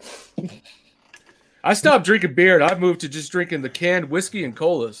 Yep. I stopped drinking beer and I moved to just drinking the canned whiskey and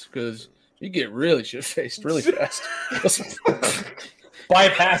colas because you get really shit-faced really fast.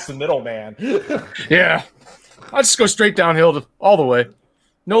 Bypass the middleman. Yeah. I just go straight downhill all the way.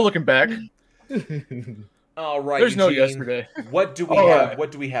 No looking back. All right. There's Eugene, no yesterday. What do we have? Right.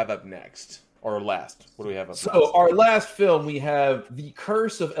 What do we have up next? Or last? What do we have up next? So our last film, we have The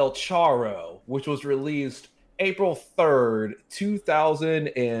Curse of El Charro, which was released April 3rd,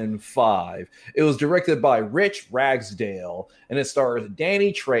 2005. It was directed by Rich Ragsdale, and it stars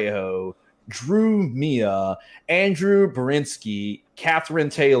Danny Trejo, Drew Mia, Andrew Berinsky, Catherine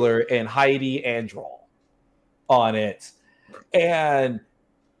Taylor, and Heidi Androl on it. And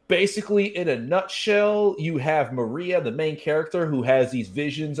basically, in a nutshell, you have Maria, the main character, who has these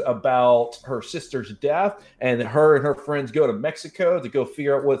visions about her sister's death, and her and her friends go to Mexico to go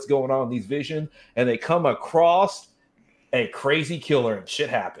figure out what's going on in these visions, and they come across a crazy killer, and shit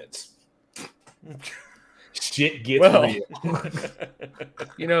happens. Shit gets real.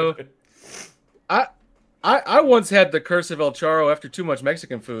 You know, I once had the Curse of El Charro after too much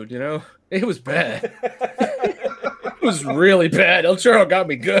Mexican food, you know? It was bad. It was really bad. El Charro got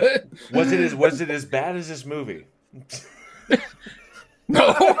me good. Was it as bad as this movie?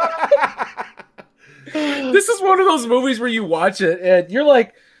 No. This is one of those movies where you watch it and you're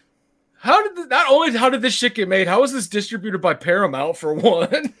like, how did this shit get made? How was this distributed by Paramount for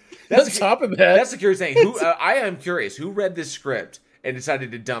one? That's the curious thing. I am curious. Who read this script and decided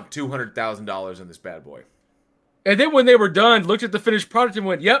to dump $200,000 on this bad boy? And then when they were done, looked at the finished product and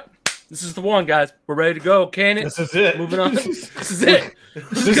went, "Yep, this is the one, guys. We're ready to go. Can it? This is it. Moving on. This is it.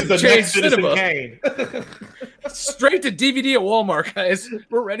 This is the next Citizen Kane. Straight to DVD at Walmart, guys.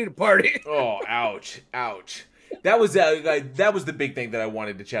 We're ready to party." Oh, ouch. That was the big thing that I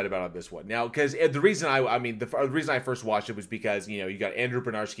wanted to chat about on this one. Now, because the reason the reason I first watched it was because, you know, you got Andrew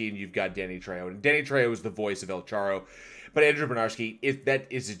Bernarski and you've got Danny Trejo, and Danny Trejo is the voice of El Charro, but Andrew Bernarski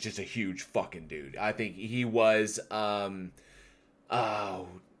is just a huge fucking dude. I think he was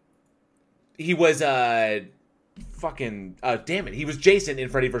he was he was Jason in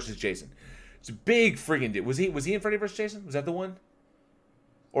Freddy vs. Jason. It's a big freaking dude. Was he in Freddy vs. Jason? Was that the one?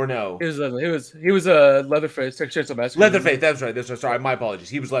 Or no? He was Leatherface. Leatherface. That's right. Sorry, my apologies.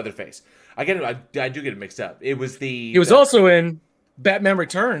 He was Leatherface. I do get it mixed up. It was He was also in Batman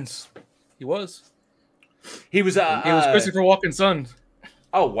Returns. He was Christopher Walken's son.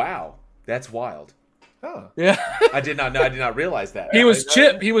 Oh wow, that's wild. Oh yeah, I did not realize that. He was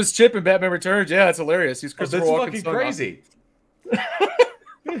Chip. He was Chip in Batman Returns. Yeah, it's hilarious. He's Christopher Walken's son. That's fucking crazy.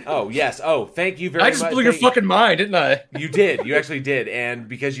 Oh yes. Oh, thank you very much. I just blew your fucking mind, didn't I? You did. You actually did. And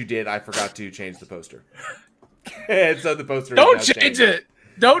because you did, I forgot to change the poster. And so the poster. Don't change it.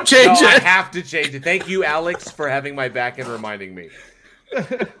 Don't change it. I have to change it. Thank you, Alex, for having my back and reminding me.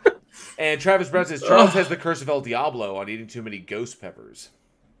 And Travis Brown says Charles has the curse of El Diablo on eating too many ghost peppers.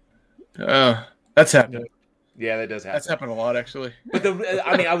 That's happened. Yeah, that does happen. That's happened a lot, actually. But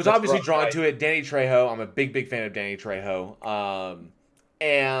I was obviously drawn to it. Danny Trejo. I'm a big fan of Danny Trejo.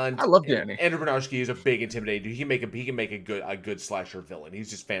 And I love Danny. Andrew Bernarski is a big intimidating dude. He can make a good slasher villain.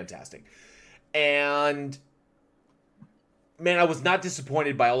 He's just fantastic. And man, I was not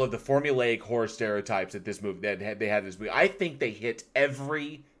disappointed by all of the formulaic horror stereotypes that this movie they had this movie. I think they hit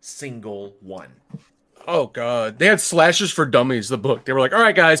every single one. Oh god, they had Slashers for Dummies, the book. They were like, "All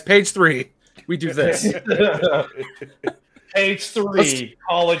right, guys, page 3, we do this." Page 3,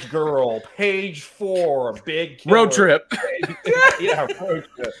 college girl. Page 4, big killer. Road trip. Yeah, road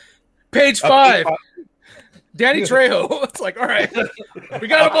trip. Page 5, Danny Trejo. It's like, all right, we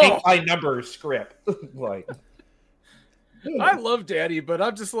got them all. High number script. Like, I love Danny, but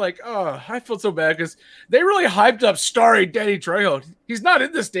I'm just like, oh, I feel so bad because they really hyped up starring Danny Trejo. He's not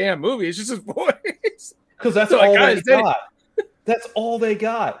in this damn movie. It's just his voice. Because that's all they got. That's all they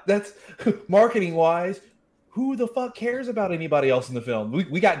got. That's marketing wise. Who the fuck cares about anybody else in the film?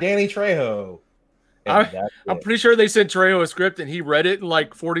 We got Danny Trejo. I'm pretty sure they sent Trejo a script and he read it in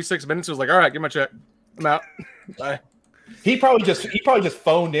like 46 minutes. It was like, all right, give my check. I'm out. Bye. He probably just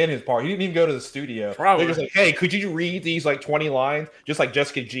phoned in his part. He didn't even go to the studio. Probably. They're just like, hey, could you read these like 20 lines? Just like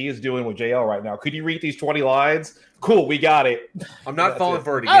Jessica G is doing with JL right now. Could you read these 20 lines? Cool, we got it. I'm not falling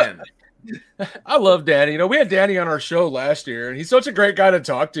for it again. I love Danny. You know, we had Danny on our show last year, and he's such a great guy to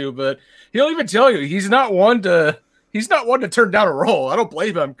talk to, but he'll even tell you he's not one to turn down a role. I don't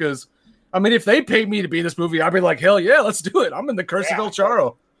blame him because, I mean, if they paid me to be in this movie, I'd be like, hell yeah, let's do it. I'm in the Curse of El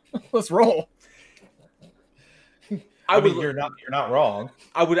Charro. Let's roll. you're not wrong.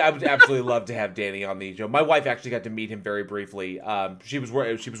 I would absolutely love to have Danny on the show. My wife actually got to meet him very briefly. She was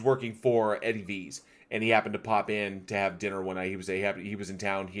working for Eddie V's, and he happened to pop in to have dinner one night. He was in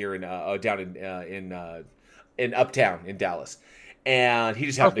town here in Uptown in Dallas, and he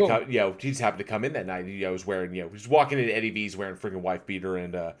just happened to come. He just happened to come in that night. He was wearing he was walking into Eddie V's wearing freaking wife beater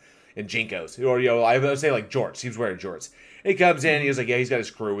and Jinkos, or I would say like jorts. He was wearing jorts. He comes in, he was like, yeah, he's got his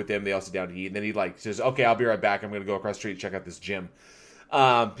crew with him. They all sit down to eat. And then he says, okay, I'll be right back. I'm going to go across the street and check out this gym.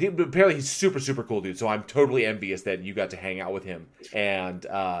 Apparently he's super, super cool dude. So I'm totally envious that you got to hang out with him and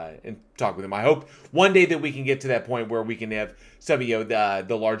talk with him. I hope one day that we can get to that point where we can have some of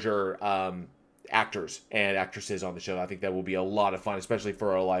the larger actors and actresses on the show. I think that will be a lot of fun, especially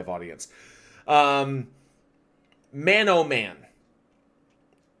for a live audience. Man, oh man.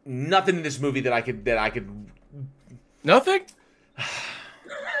 Nothing in this movie that I could Nothing.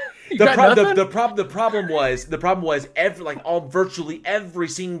 The problem was virtually every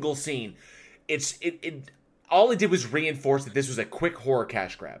single scene. All it did was reinforce that this was a quick horror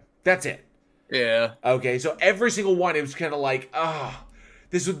cash grab. That's it. Yeah. Okay. So every single one, it was kind of like,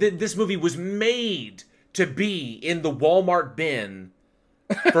 this movie was made to be in the Walmart bin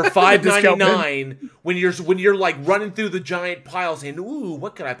for $5.99 when you're like running through the giant pile saying, "Ooh,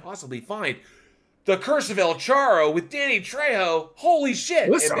 what could I possibly find?" The Curse of El Charro with Danny Trejo. Holy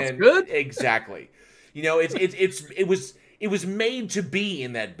shit! This sounds good. Exactly. It was made to be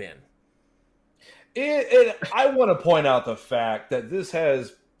in that bin. I want to point out the fact that this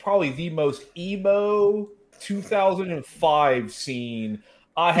has probably the most emo 2005 scene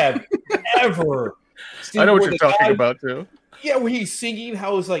I have ever seen. I know what you're talking about too. Yeah, where he's singing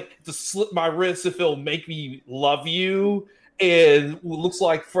how it's like to slit my wrist if it'll make me love you. And looks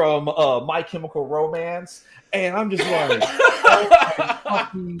like from My Chemical Romance, and I'm just like, oh my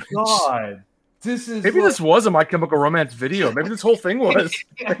fucking god, this is this was a My Chemical Romance video. Maybe this whole thing was.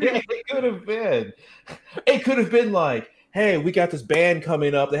 It could have been. It could have been like, hey, we got this band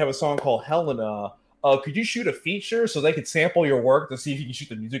coming up. They have a song called Helena. Could you shoot a feature so they could sample your work to see if you can shoot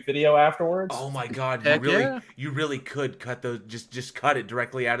the music video afterwards? Oh my god, you really could cut those. Just cut it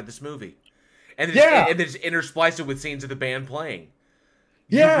directly out of this movie. And then just intersplice it with scenes of the band playing.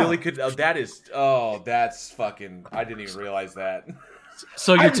 Yeah. You really could. That's fucking. I didn't even realize that.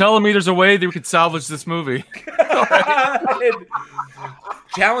 So you're telling me there's a way that we could salvage this movie?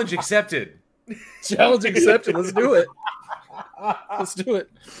 Challenge accepted. Challenge accepted. Let's do it. Let's do it.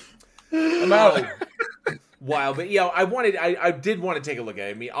 I'm out. Wow, but I did want to take a look at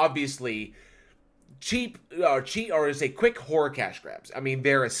it. I mean, obviously, cheap or say quick horror cash grabs. I mean,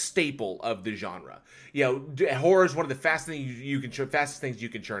 they're a staple of the genre. Horror is one of the fastest things you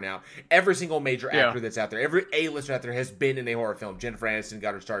can churn out. Every single major actor that's out there, every A-lister out there has been in a horror film. Jennifer Aniston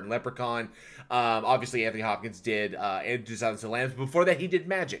got her start in Leprechaun. Obviously, Anthony Hopkins did Silence of the Lambs. Before that, he did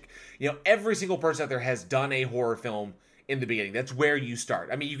Magic. Every single person out there has done a horror film in the beginning. That's where you start.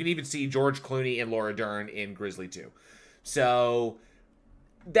 I mean, you can even see George Clooney and Laura Dern in Grizzly 2. So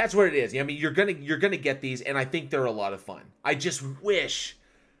that's what it is. I mean, you're gonna get these, and I think they're a lot of fun. I just wish.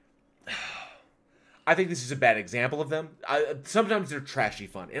 I think this is a bad example of them. Sometimes they're trashy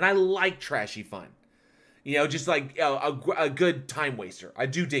fun, and I like trashy fun. Just like a good time waster. I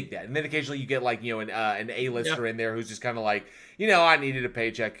do dig that. And then occasionally you get like an A-lister in there who's just kind of like, I needed a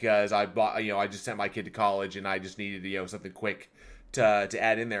paycheck because I bought I just sent my kid to college and I just needed something quick to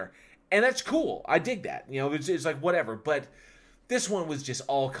add in there, and that's cool. I dig that. It's like whatever, but. This one was just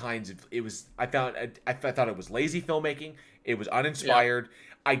all kinds of. It was. I thought it was lazy filmmaking. It was uninspired. Yeah.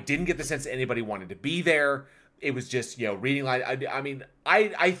 I didn't get the sense that anybody wanted to be there. It was just reading line. I mean,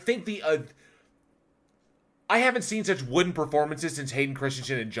 I think I haven't seen such wooden performances since Hayden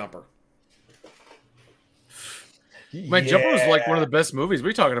Christensen in Jumper. Man, Jumper was like one of the best movies. What are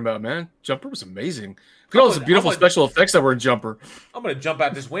you talking about, man? Jumper was amazing. Look at all those beautiful special effects that were in Jumper. I'm gonna jump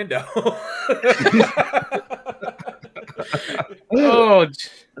out this window. Oh,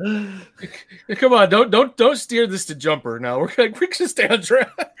 come on! Don't steer this to Jumper. Now we're gonna stay on track.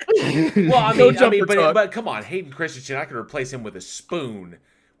 Well, I mean, but come on, Hayden Christensen. I could replace him with a spoon,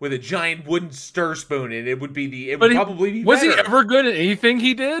 with a giant wooden stir spoon, and it would probably be. Was he ever good at anything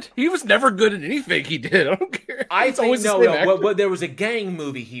he did? He was never good at anything he did. I don't care. I think no. There was a gang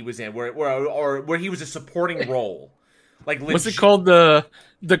movie he was in where he was a supporting role. Like was it called the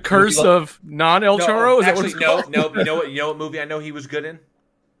Curse of Non-El Charro? Is that what it's called? No. You know what movie I know he was good in?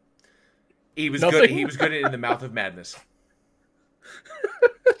 He was good. He was good in The Mouth of Madness.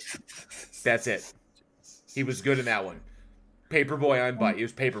 That's it. He was good in that one. Paperboy on bike. He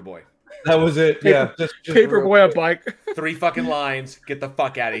was Paperboy. That was it. Yeah. Just Paperboy on bike. 3 fucking lines. Get the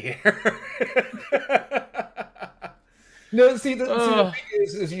fuck out of here. No, see, the thing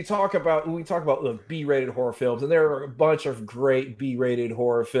is we talk about B-rated horror films, and there are a bunch of great B-rated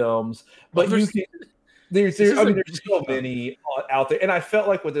horror films, but there's so many out there, and I felt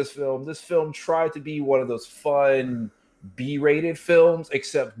like with this film tried to be one of those fun B-rated films,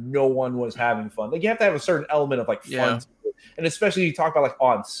 except no one was having fun. Like you have to have a certain element of like fun, and especially you talk about like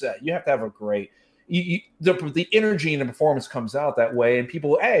on set, you have to have a great. The energy and the performance comes out that way, and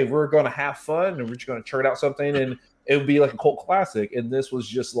people, hey, we're going to have fun, and we're just going to churn out something, and it would be like a cult classic. And this was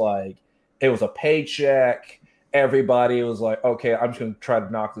just like, it was a paycheck. Everybody was like, okay, I'm just going to try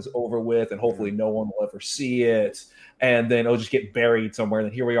to knock this over with, and hopefully no one will ever see it, and then it'll just get buried somewhere. And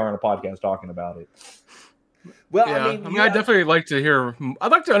then here we are on a podcast talking about it. Well, yeah, I mean, I definitely like to hear.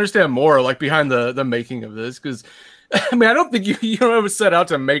 I'd like to understand more, like behind the making of this, because. I mean, I don't think you ever set out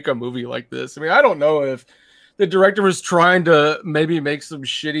to make a movie like this. I mean, I don't know if the director was trying to maybe make some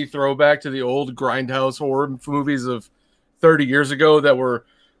shitty throwback to the old grindhouse horror movies of 30 years ago that were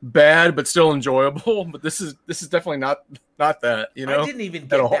bad but still enjoyable. But this is definitely not that. You know, I didn't even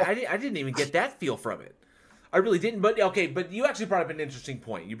get that. I didn't even get that feel from it. I really didn't. But okay, but you actually brought up an interesting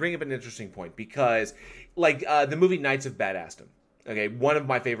point. You bring up an interesting point because, like, the movie Knights of Badassdom. Okay, one of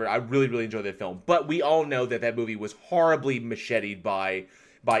my favorite. I really, really enjoy that film. But we all know that movie was horribly macheted by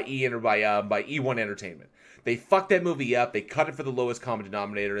E1 Entertainment. They fucked that movie up. They cut it for the lowest common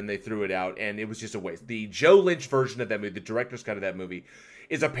denominator, and they threw it out, and it was just a waste. The Joe Lynch version of that movie, the director's cut of that movie,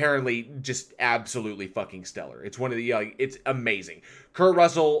 is apparently just absolutely fucking stellar. It's one of the, it's amazing. Kurt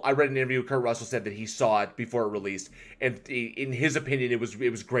Russell, I read an interview. Kurt Russell said that he saw it before it released, and in his opinion, it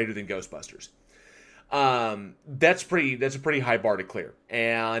was greater than Ghostbusters. That's a pretty high bar to clear,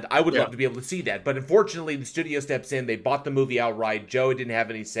 and I would love to be able to see that. But unfortunately, the studio steps in. They bought the movie outright. Joe didn't have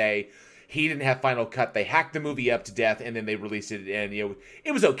any say. He didn't have final cut. They hacked the movie up to death, and then they released it. And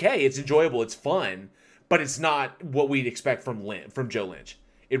it was okay. It's enjoyable. It's fun, but it's not what we'd expect from Joe Lynch.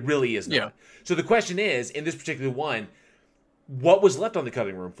 It really is not. Yeah. So the question is, in this particular one, what was left on the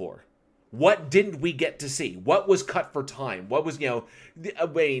cutting room floor? What didn't we get to see? What was cut for time? What was, I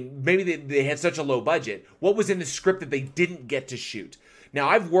mean, maybe they had such a low budget. What was in the script that they didn't get to shoot? Now,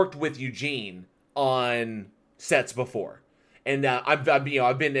 I've worked with Eugene on sets before, and I've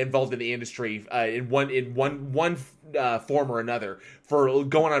been involved in the industry in one form or another for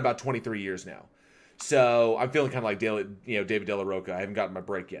going on about 23 years now. So I'm feeling kind of like David De La Rocca. I haven't gotten my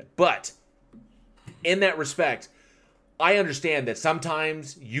break yet, but in that respect, I understand that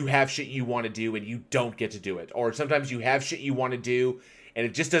sometimes you have shit you want to do and you don't get to do it. Or sometimes you have shit you want to do and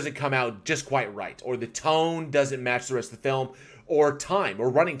it just doesn't come out just quite right. Or the tone doesn't match the rest of the film. Or time,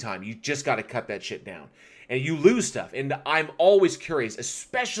 or running time. You just got to cut that shit down. And you lose stuff. And I'm always curious,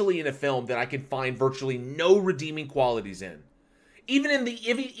 especially in a film that I can find virtually no redeeming qualities in. Even in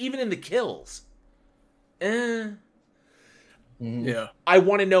the kills. Yeah. I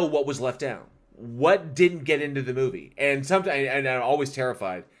want to know what was left out. What didn't get into the movie? And sometimes, and I'm always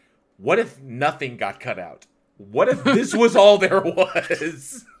terrified. What if nothing got cut out? What if this was all there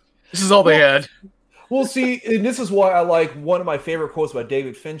was? This is all they had. Well, see, and this is why I like one of my favorite quotes about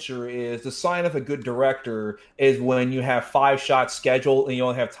David Fincher is the sign of a good director is when you have 5 shots scheduled and you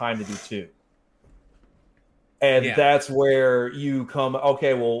only have time to do 2. And that's where you come,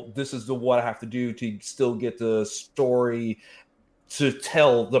 okay, well, this is what I have to do to still get the story to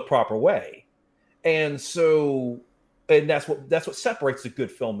tell the proper way. And so, and that's what separates the good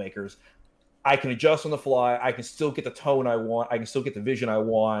filmmakers. I can adjust on the fly. I can still get the tone I want. I can still get the vision I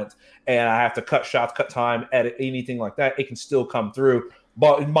want. And I have to cut shots, cut time, edit, anything like that. It can still come through,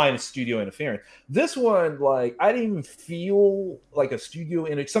 but minus studio interference. This one, like, I didn't even feel like a studio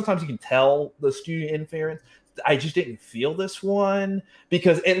interference. Sometimes you can tell the studio interference. I just didn't feel this one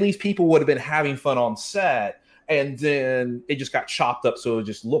because at least people would have been having fun on set. And then it just got chopped up. So it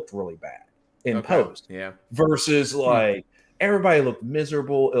just looked really bad in post. Yeah. Versus like, everybody looked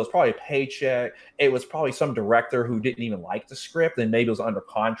miserable. It was probably a paycheck. It was probably some director who didn't even like the script and maybe it was under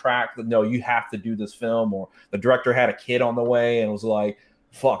contract. But no, you have to do this film. Or the director had a kid on the way and was like,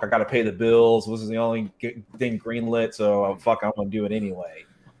 fuck, I got to pay the bills. This is the only thing greenlit. So fuck, I'm going to do it anyway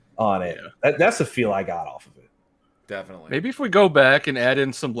on it. Yeah. That's the feel I got off of it. Definitely. Maybe if we go back and add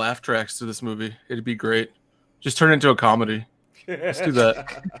in some laugh tracks to this movie, it'd be great. Just turn it into a comedy. Let's do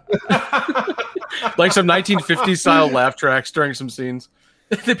that. Like some 1950s style laugh tracks during some scenes.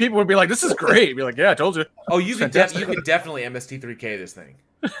 The people would be like, "This is great." Be like, "Yeah, I told you." Oh, you could definitely MST3K this thing.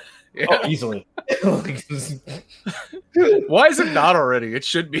 Yeah. Oh, easily. Why is it not already? It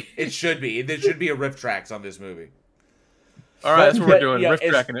should be. It should be. There should be a riff tracks on this movie. All right, that's what we're doing. Riff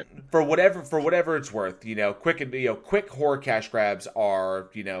tracking it for whatever it's worth. Quick horror cash grabs are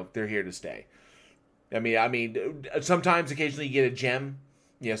they're here to stay. I mean, sometimes occasionally you get a gem,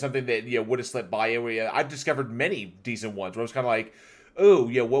 something that would have slipped by you. I've discovered many decent ones where I was kind of like, oh,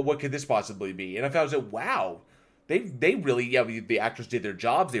 what could this possibly be? And I found out, wow, they really, the actors did their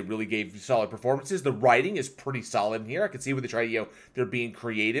jobs. They really gave solid performances. The writing is pretty solid in here. I can see where they try, they're being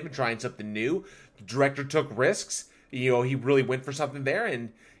creative and trying something new. The director took risks. He really went for something there,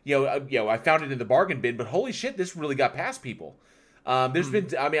 and I found it in the bargain bin. But holy shit, this really got past people. There's been,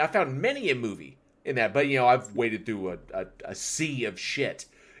 I found many a movie in that, but I've waded through a sea of shit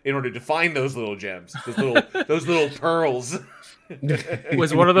in order to find those little gems, those little pearls.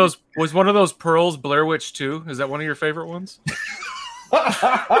 Was one of those pearls Blair Witch 2? Is that one of your favorite ones?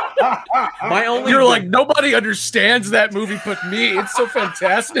 You're like, nobody understands that movie but me. It's so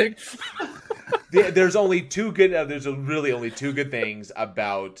fantastic. There's only two good. There's really only two good things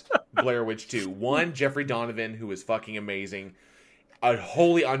about Blair Witch 2. One, Jeffrey Donovan, who is fucking amazing, a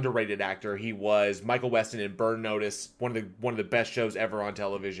wholly underrated actor. He was Michael Weston in Burn Notice, one of the best shows ever on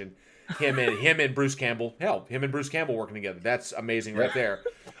television. Him and Bruce Campbell. Hell, him and Bruce Campbell working together. That's amazing right there.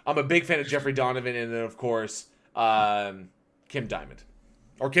 I'm a big fan of Jeffrey Donovan, and then of course Kim Diamond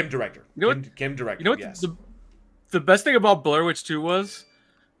or Kim Director. Kim Director. You know what? The best thing about Blair Witch 2 was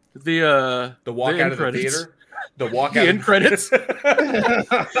the walk out of the theater. The end credits.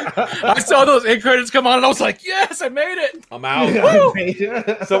 I saw those end credits come on, and I was like, "Yes, I made it! I'm out."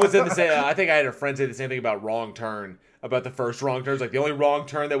 Someone said the same. I think I had a friend say the same thing about Wrong Turn. About the first Wrong Turns, like the only wrong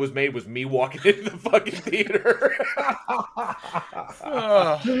turn that was made was me walking into the fucking theater.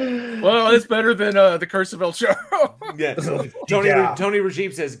 Well, it's better than the Curse of El Charro. Yeah. Tony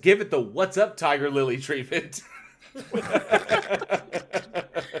Regime says, "Give it the what's up, Tiger Lily treatment."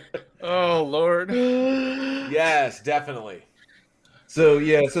 Oh Lord. Yes, definitely. So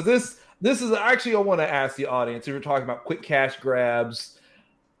this is actually, I want to ask the audience, if we're talking about quick cash grabs,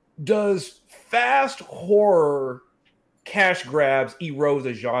 does fast horror cash grabs erode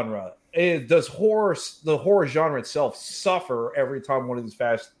the genre? Does the horror genre itself suffer every time one of these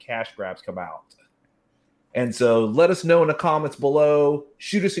fast cash grabs come out? And so let us know in the comments below.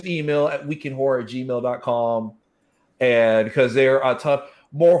 Shoot us an email at weekendhorror@gmail.com. And because there are a ton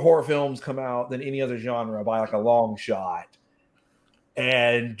more horror films come out than any other genre by like a long shot.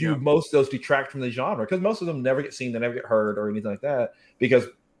 And do most of those detract from the genre? Because most of them never get seen, they never get heard or anything like that, because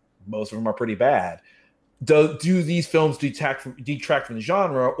most of them are pretty bad. Do these films detract from the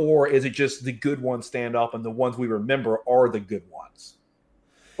genre, or is it just the good ones stand up and the ones we remember are the good ones?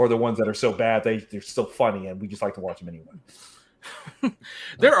 Or the ones that are so bad they're still funny and we just like to watch them anyway?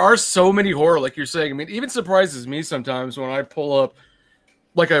 There are so many horror, like you're saying. I mean, it even surprises me sometimes when I pull up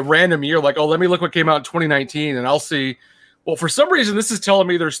like a random year, like, oh, let me look what came out in 2019, and I'll see, well, for some reason, this is telling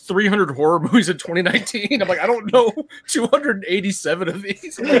me there's 300 horror movies in 2019. I'm like, I don't know 287 of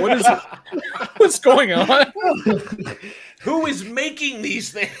these. Like, what is it? What's going on? Who is making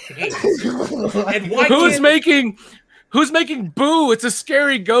these things? And why Who's making Boo? It's a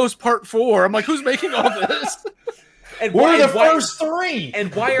Scary Ghost Part 4. I'm like, who's making all this? And what are the first three?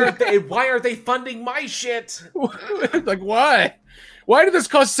 And why are they funding my shit? Like, why? Why did this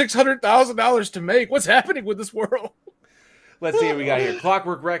cost $600,000 to make? What's happening with this world? Let's see what we got here.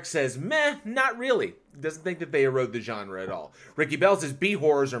 Clockwork Rex says, meh, not really. Doesn't think that they erode the genre at all. Ricky Bell says,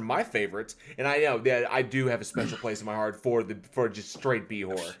 B-horrors are my favorites. And I know that I do have a special place in my heart for just straight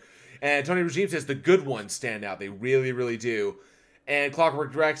B-horror. And Tony Regime says, the good ones stand out. They really, really do. And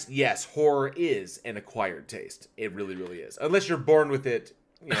Clockwork Rex, yes, horror is an acquired taste. It really, really is. Unless you're born with it,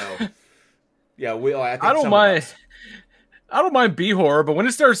 Yeah, I don't mind. I don't mind B-horror, but when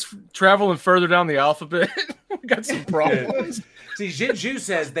it starts traveling further down the alphabet, we got some problems. See, Jinju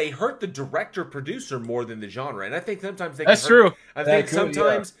says they hurt the director-producer more than the genre, and I think sometimes they can That's true. I think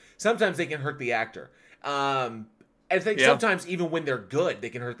sometimes they can hurt the actor. I think sometimes even when they're good, they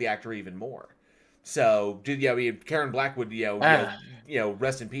can hurt the actor even more. So, Karen Blackwood,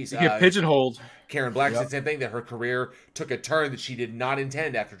 rest in peace. You get pigeonholed. Karen Black said the same thing, that her career took a turn that she did not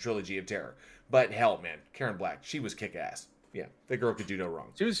intend after Trilogy of Terror. But hell, man, Karen Black, she was kick-ass. Yeah, that girl could do no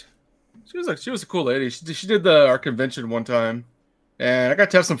wrong. She was a cool lady. She did our convention one time, and I got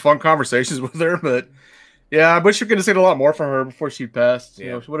to have some fun conversations with her. But yeah, I wish we could have seen a lot more from her before she passed.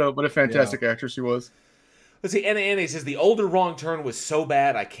 Yeah. What a fantastic actress she was. Let's see. Anna says the older Wrong Turn was so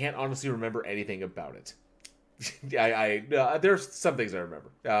bad I can't honestly remember anything about it. There's some things I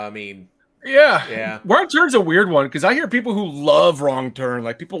remember. Yeah. Wrong Turn's a weird one because I hear people who love Wrong Turn,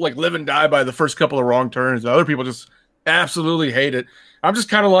 like people like live and die by the first couple of Wrong Turns. Other people just absolutely hate it. I'm just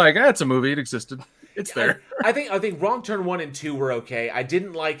kind of like, it's a movie. It existed. It's there. I think Wrong Turn 1 and 2 were okay. I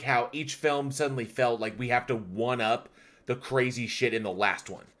didn't like how each film suddenly felt like we have to one up the crazy shit in the last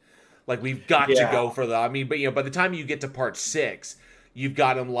one. Like we've got to go for the. I mean, but by the time you get to part 6, you've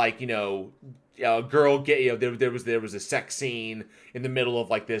got them like a girl get there was a sex scene in the middle of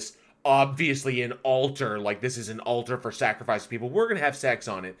like this. Obviously an altar, like this is an altar for sacrificing people. We're gonna have sex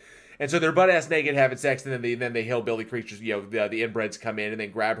on it, and so they're butt ass naked having sex, and then the hillbilly creatures, the inbreds come in and then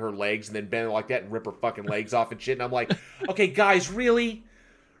grab her legs and then bend her like that and rip her fucking legs off and shit. And I'm like, okay, guys, really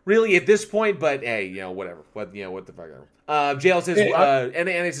at this point, but hey, whatever. What the fuck? JL says, and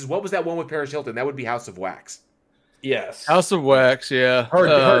he says, what was that one with Paris Hilton? That would be House of Wax. Yes, House of Wax. Yeah,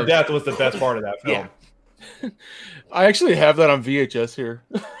 her death was the best part of that film. Yeah. I actually have that on VHS here.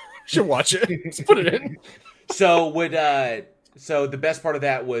 Should watch it. Let's put it in. So the best part of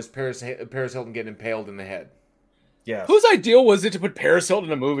that was Paris Hilton getting impaled in the head. Yeah. Whose ideal was it to put Paris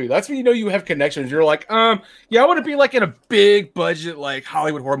Hilton in a movie? That's when you have connections. You're like, I want to be like in a big budget like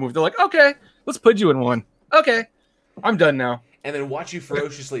Hollywood horror movie. They're like, okay, let's put you in one. Okay, I'm done now. And then watch you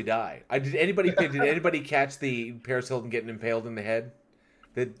ferociously die. Did anybody catch the Paris Hilton getting impaled in the head?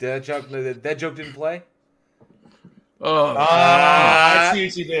 That joke didn't play. Oh, I see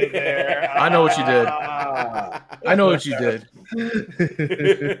what you did there. I know what you did. I know what you did.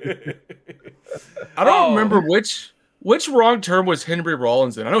 I don't remember which wrong term was Henry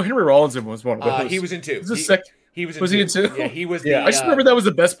Rollins in. I know Henry Rollins was one of those. He was in 2. He was in 2? Yeah, he was. I just remember that was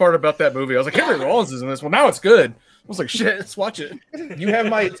the best part about that movie. I was like, Henry Rollins is in this. Well, now it's good. I was like, shit, let's watch it. You have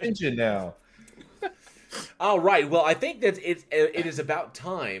my attention now. All right. Well, I think that it is about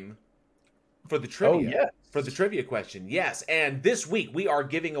time for the trivia. Oh, yeah. For the trivia question, yes. And this week we are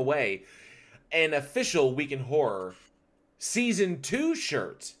giving away an official Week in Horror Season 2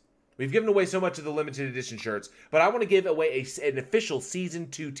 shirt. We've given away so much of the limited edition shirts, but I want to give away an official Season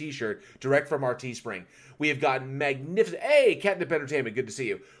 2 t-shirt direct from our Teespring. We have gotten magnificent... Hey, Catnip Entertainment, good to see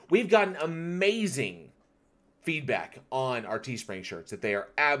you. We've gotten amazing feedback on our Teespring shirts, that they are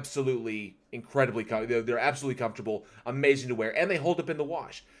absolutely incredibly... They're absolutely comfortable, amazing to wear, and they hold up in the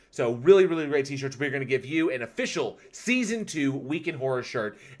wash. So really, really great t-shirts. We're going to give you an official Season 2 Week in Horror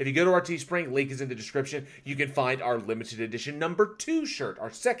shirt. If you go to our Teespring, link is in the description, you can find our limited edition number 2 shirt,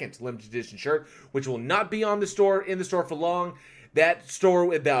 our second limited edition shirt, which will not be in the store for long. That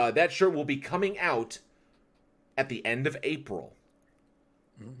shirt will be coming out at the end of April.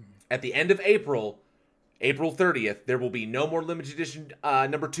 At the end of April 30th, there will be no more limited edition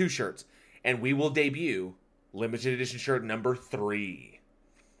number 2 shirts, and we will debut limited edition shirt number 3.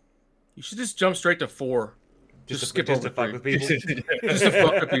 You should just jump straight to 4. Just skip over 3. Fuck with people. Just to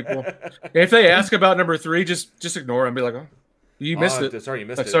fuck with people. If they ask about number 3, just ignore them. Be like, oh, you missed it. Sorry, you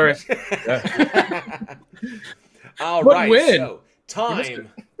missed it. Sorry. All right. So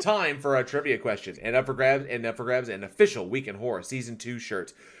time for a trivia question, and up for grabs, an official Week in Horror Season 2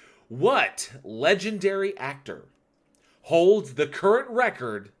 shirt. What legendary actor holds the current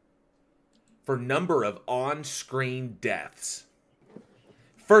record for number of on-screen deaths?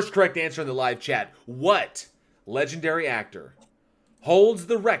 First correct answer in the live chat. What legendary actor holds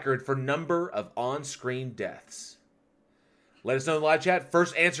the record for number of on-screen deaths? Let us know in the live chat.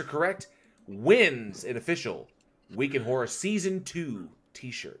 First answer correct wins an official Week in Horror Season 2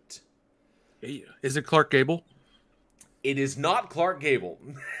 t-shirt. Is it Clark Gable? It is not Clark Gable.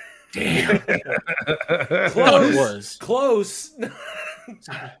 Damn. Close. It was. Close.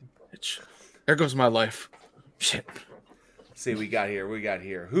 There goes my life. Shit. See, we got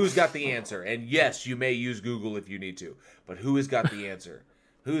here. Who's got the answer? And yes, you may use Google if you need to, but who has got the answer?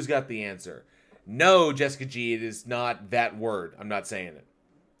 Who's got the answer? No, Jessica G, it is not that word. I'm not saying it.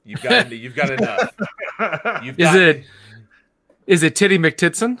 You've got enough. Is it Titty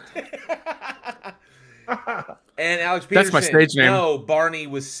McTitson? And Alex Peterson. That's my stage name. No, Barney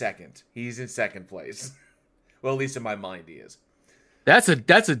was second. He's in second place. Well, at least in my mind, he is. That's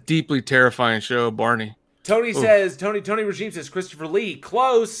a deeply terrifying show, Barney. Tony says, Tony Regime says Christopher Lee.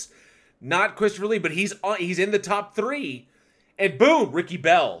 Close. Not Christopher Lee, but he's in the top 3. And boom, Ricky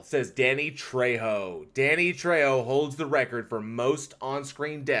Bell says Danny Trejo. Danny Trejo holds the record for most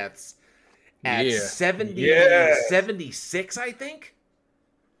on-screen deaths at 76, I think.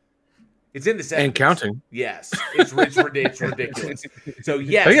 It's in the 70s. And counting. Yes. It's ridiculous. So,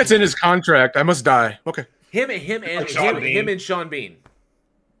 yes. I think it's in his contract. I must die. Okay. Him and Sean Bean.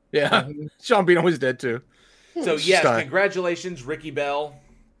 Yeah. Sean Bean always dead, too. So, yes, congratulations, Ricky Bell.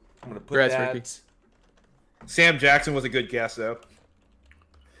 I'm going to put that. Ricky. Sam Jackson was a good guess, though.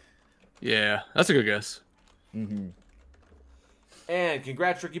 Yeah, that's a good guess. Mm-hmm. And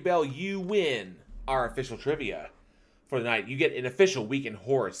congrats, Ricky Bell. You win our official trivia for the night, you get an official Week in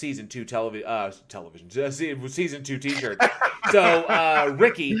Horror Season 2 Season 2 t-shirt. So,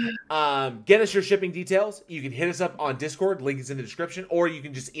 Ricky, get us your shipping details. You can hit us up on Discord. Link is in the description. Or you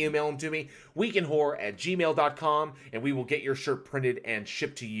can just email them to me, weekinhorror@gmail.com, and we will get your shirt printed and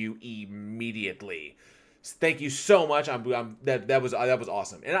shipped to you immediately. Thank you so much. That was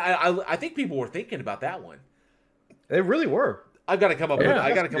awesome. And I think people were thinking about that one. They really were. I've got to come up with.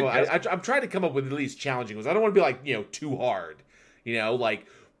 I'm trying to come up with at least challenging ones. I don't want to be like too hard. Like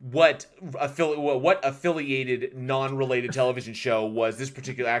what affiliated non-related television show was this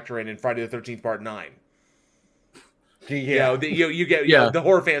particular actor in Friday the 13th Part 9? Yeah, you get the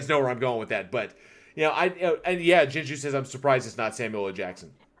horror fans know where I'm going with that. But Jinju says I'm surprised it's not Samuel L.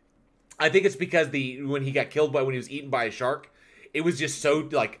 Jackson. I think it's because when he got killed when he was eaten by a shark, it was just so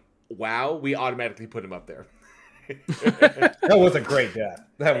like wow, we automatically put him up there. That was a great death.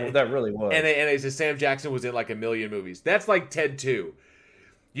 That really was. And they said Sam Jackson was in like a million movies. That's like Ted 2.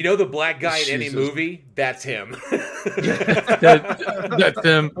 The black guy in any movie? That's him. That's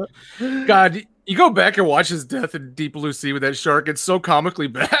him. God, you go back and watch his death in Deep Blue Sea with that shark. It's so comically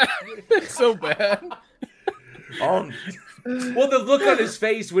bad. It's so bad. Well, the look on his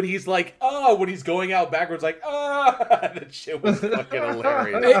face when he's like, when he's going out backwards, like, that shit was fucking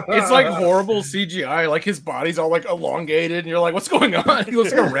hilarious. It's like horrible CGI. Like his body's all like elongated, and you're like, what's going on? He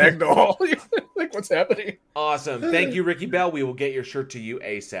looks like a rag doll. Like, what's happening? Awesome. Thank you, Ricky Bell. We will get your shirt to you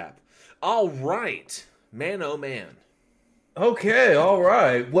ASAP. All right. Man, oh man. Okay, all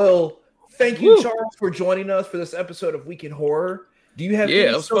right. Well, thank you, Charles, for joining us for this episode of Week in Horror. Do you have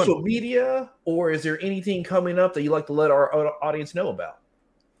any social media, or is there anything coming up that you'd like to let our audience know about?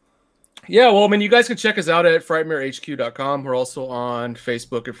 Yeah, well, you guys can check us out at frightmarehq.com. We're also on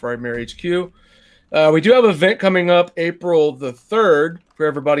Facebook at Frightmare HQ. We do have an event coming up April the 3rd for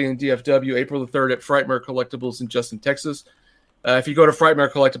everybody in DFW, April the 3rd at Frightmare Collectibles in Justin, Texas. If you go to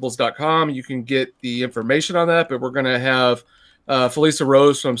frightmarecollectibles.com, you can get the information on that, but we're going to have Felisa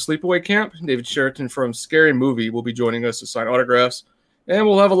Rose from Sleepaway Camp, David Sheraton from Scary Movie will be joining us to sign autographs, and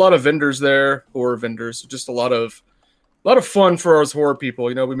we'll have a lot of vendors there, horror vendors. Just a lot of fun for us horror people.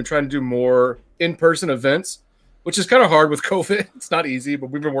 We've been trying to do more in-person events, which is kind of hard with COVID. It's not easy,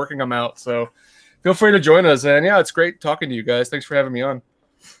 but we've been working them out. So feel free to join us. And it's great talking to you guys. Thanks for having me on.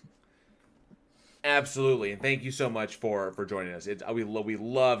 Absolutely, and thank you so much for joining us. We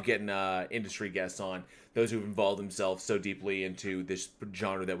love getting industry guests on, those who've involved themselves so deeply into this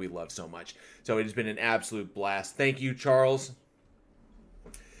genre that we love so much. So it has been an absolute blast. Thank you, Charles.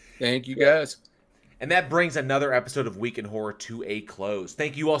 Thank you, guys. And that brings another episode of Week in Horror to a close.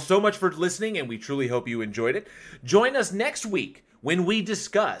 Thank you all so much for listening, and we truly hope you enjoyed it. Join us next week when we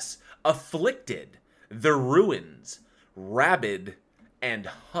discuss Afflicted, The Ruins, Rabid, and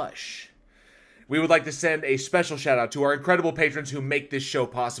Hush. We would like to send a special shout out to our incredible patrons who make this show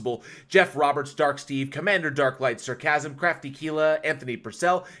possible. Jeff Roberts, Dark Steve, Commander Darklight, Sarcasm, Crafty Keela, Anthony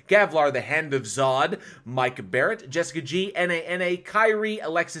Purcell, Gavlar, The Hand of Zod, Mike Barrett, Jessica G, N.A., Kyrie,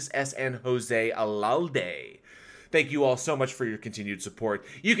 Alexis S, and Jose Alalde. Thank you all so much for your continued support.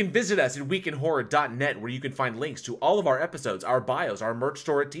 You can visit us at weekinhorror.net, where you can find links to all of our episodes, our bios, our merch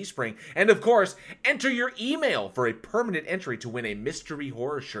store at Teespring, and of course, enter your email for a permanent entry to win a mystery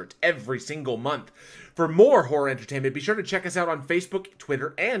horror shirt every single month. For more horror entertainment, be sure to check us out on Facebook,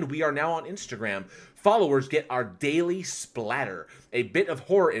 Twitter, and we are now on Instagram. Followers get our daily splatter, a bit of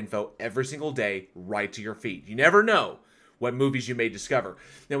horror info every single day right to your feed. You never know what movies you may discover.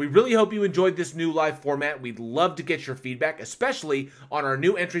 Now, we really hope you enjoyed this new live format. We'd love to get your feedback, especially on our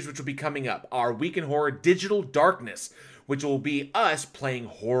new entries, which will be coming up. Our Week in Horror Digital Darkness, which will be us playing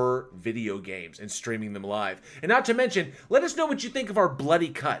horror video games and streaming them live. And not to mention, let us know what you think of our Bloody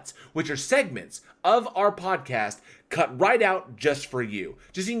Cuts, which are segments of our podcast cut right out just for you.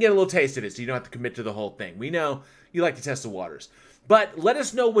 Just so you can get a little taste of it so you don't have to commit to the whole thing. We know you like to test the waters. But let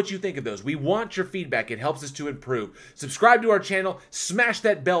us know what you think of those. We want your feedback. It helps us to improve. Subscribe to our channel. Smash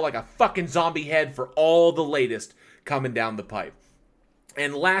that bell like a fucking zombie head for all the latest coming down the pipe.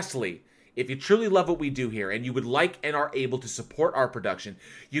 And lastly, if you truly love what we do here and you would like and are able to support our production,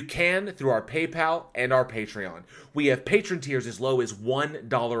 you can through our PayPal and our Patreon. We have patron tiers as low as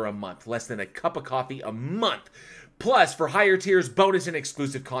 $1 a month, less than a cup of coffee a month. Plus, for higher tiers, bonus and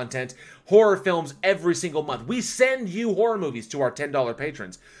exclusive content, horror films every single month. We send you horror movies to our $10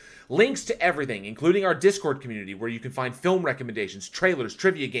 patrons. Links to everything, including our Discord community, where you can find film recommendations, trailers,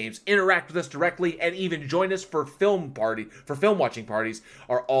 trivia games, interact with us directly, and even join us for film watching parties,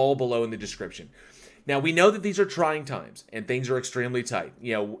 are all below in the description. Now, we know that these are trying times and things are extremely tight.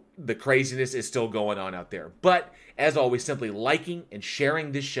 You know, the craziness is still going on out there. But as always, simply liking and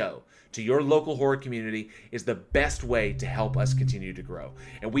sharing this show to your local horror community is the best way to help us continue to grow.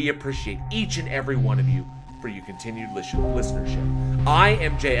 And we appreciate each and every one of you for your continued listenership. I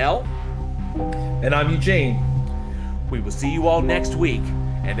am JL. And I'm Eugene. We will see you all next week.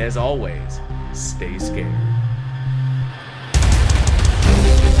 And as always, stay scared.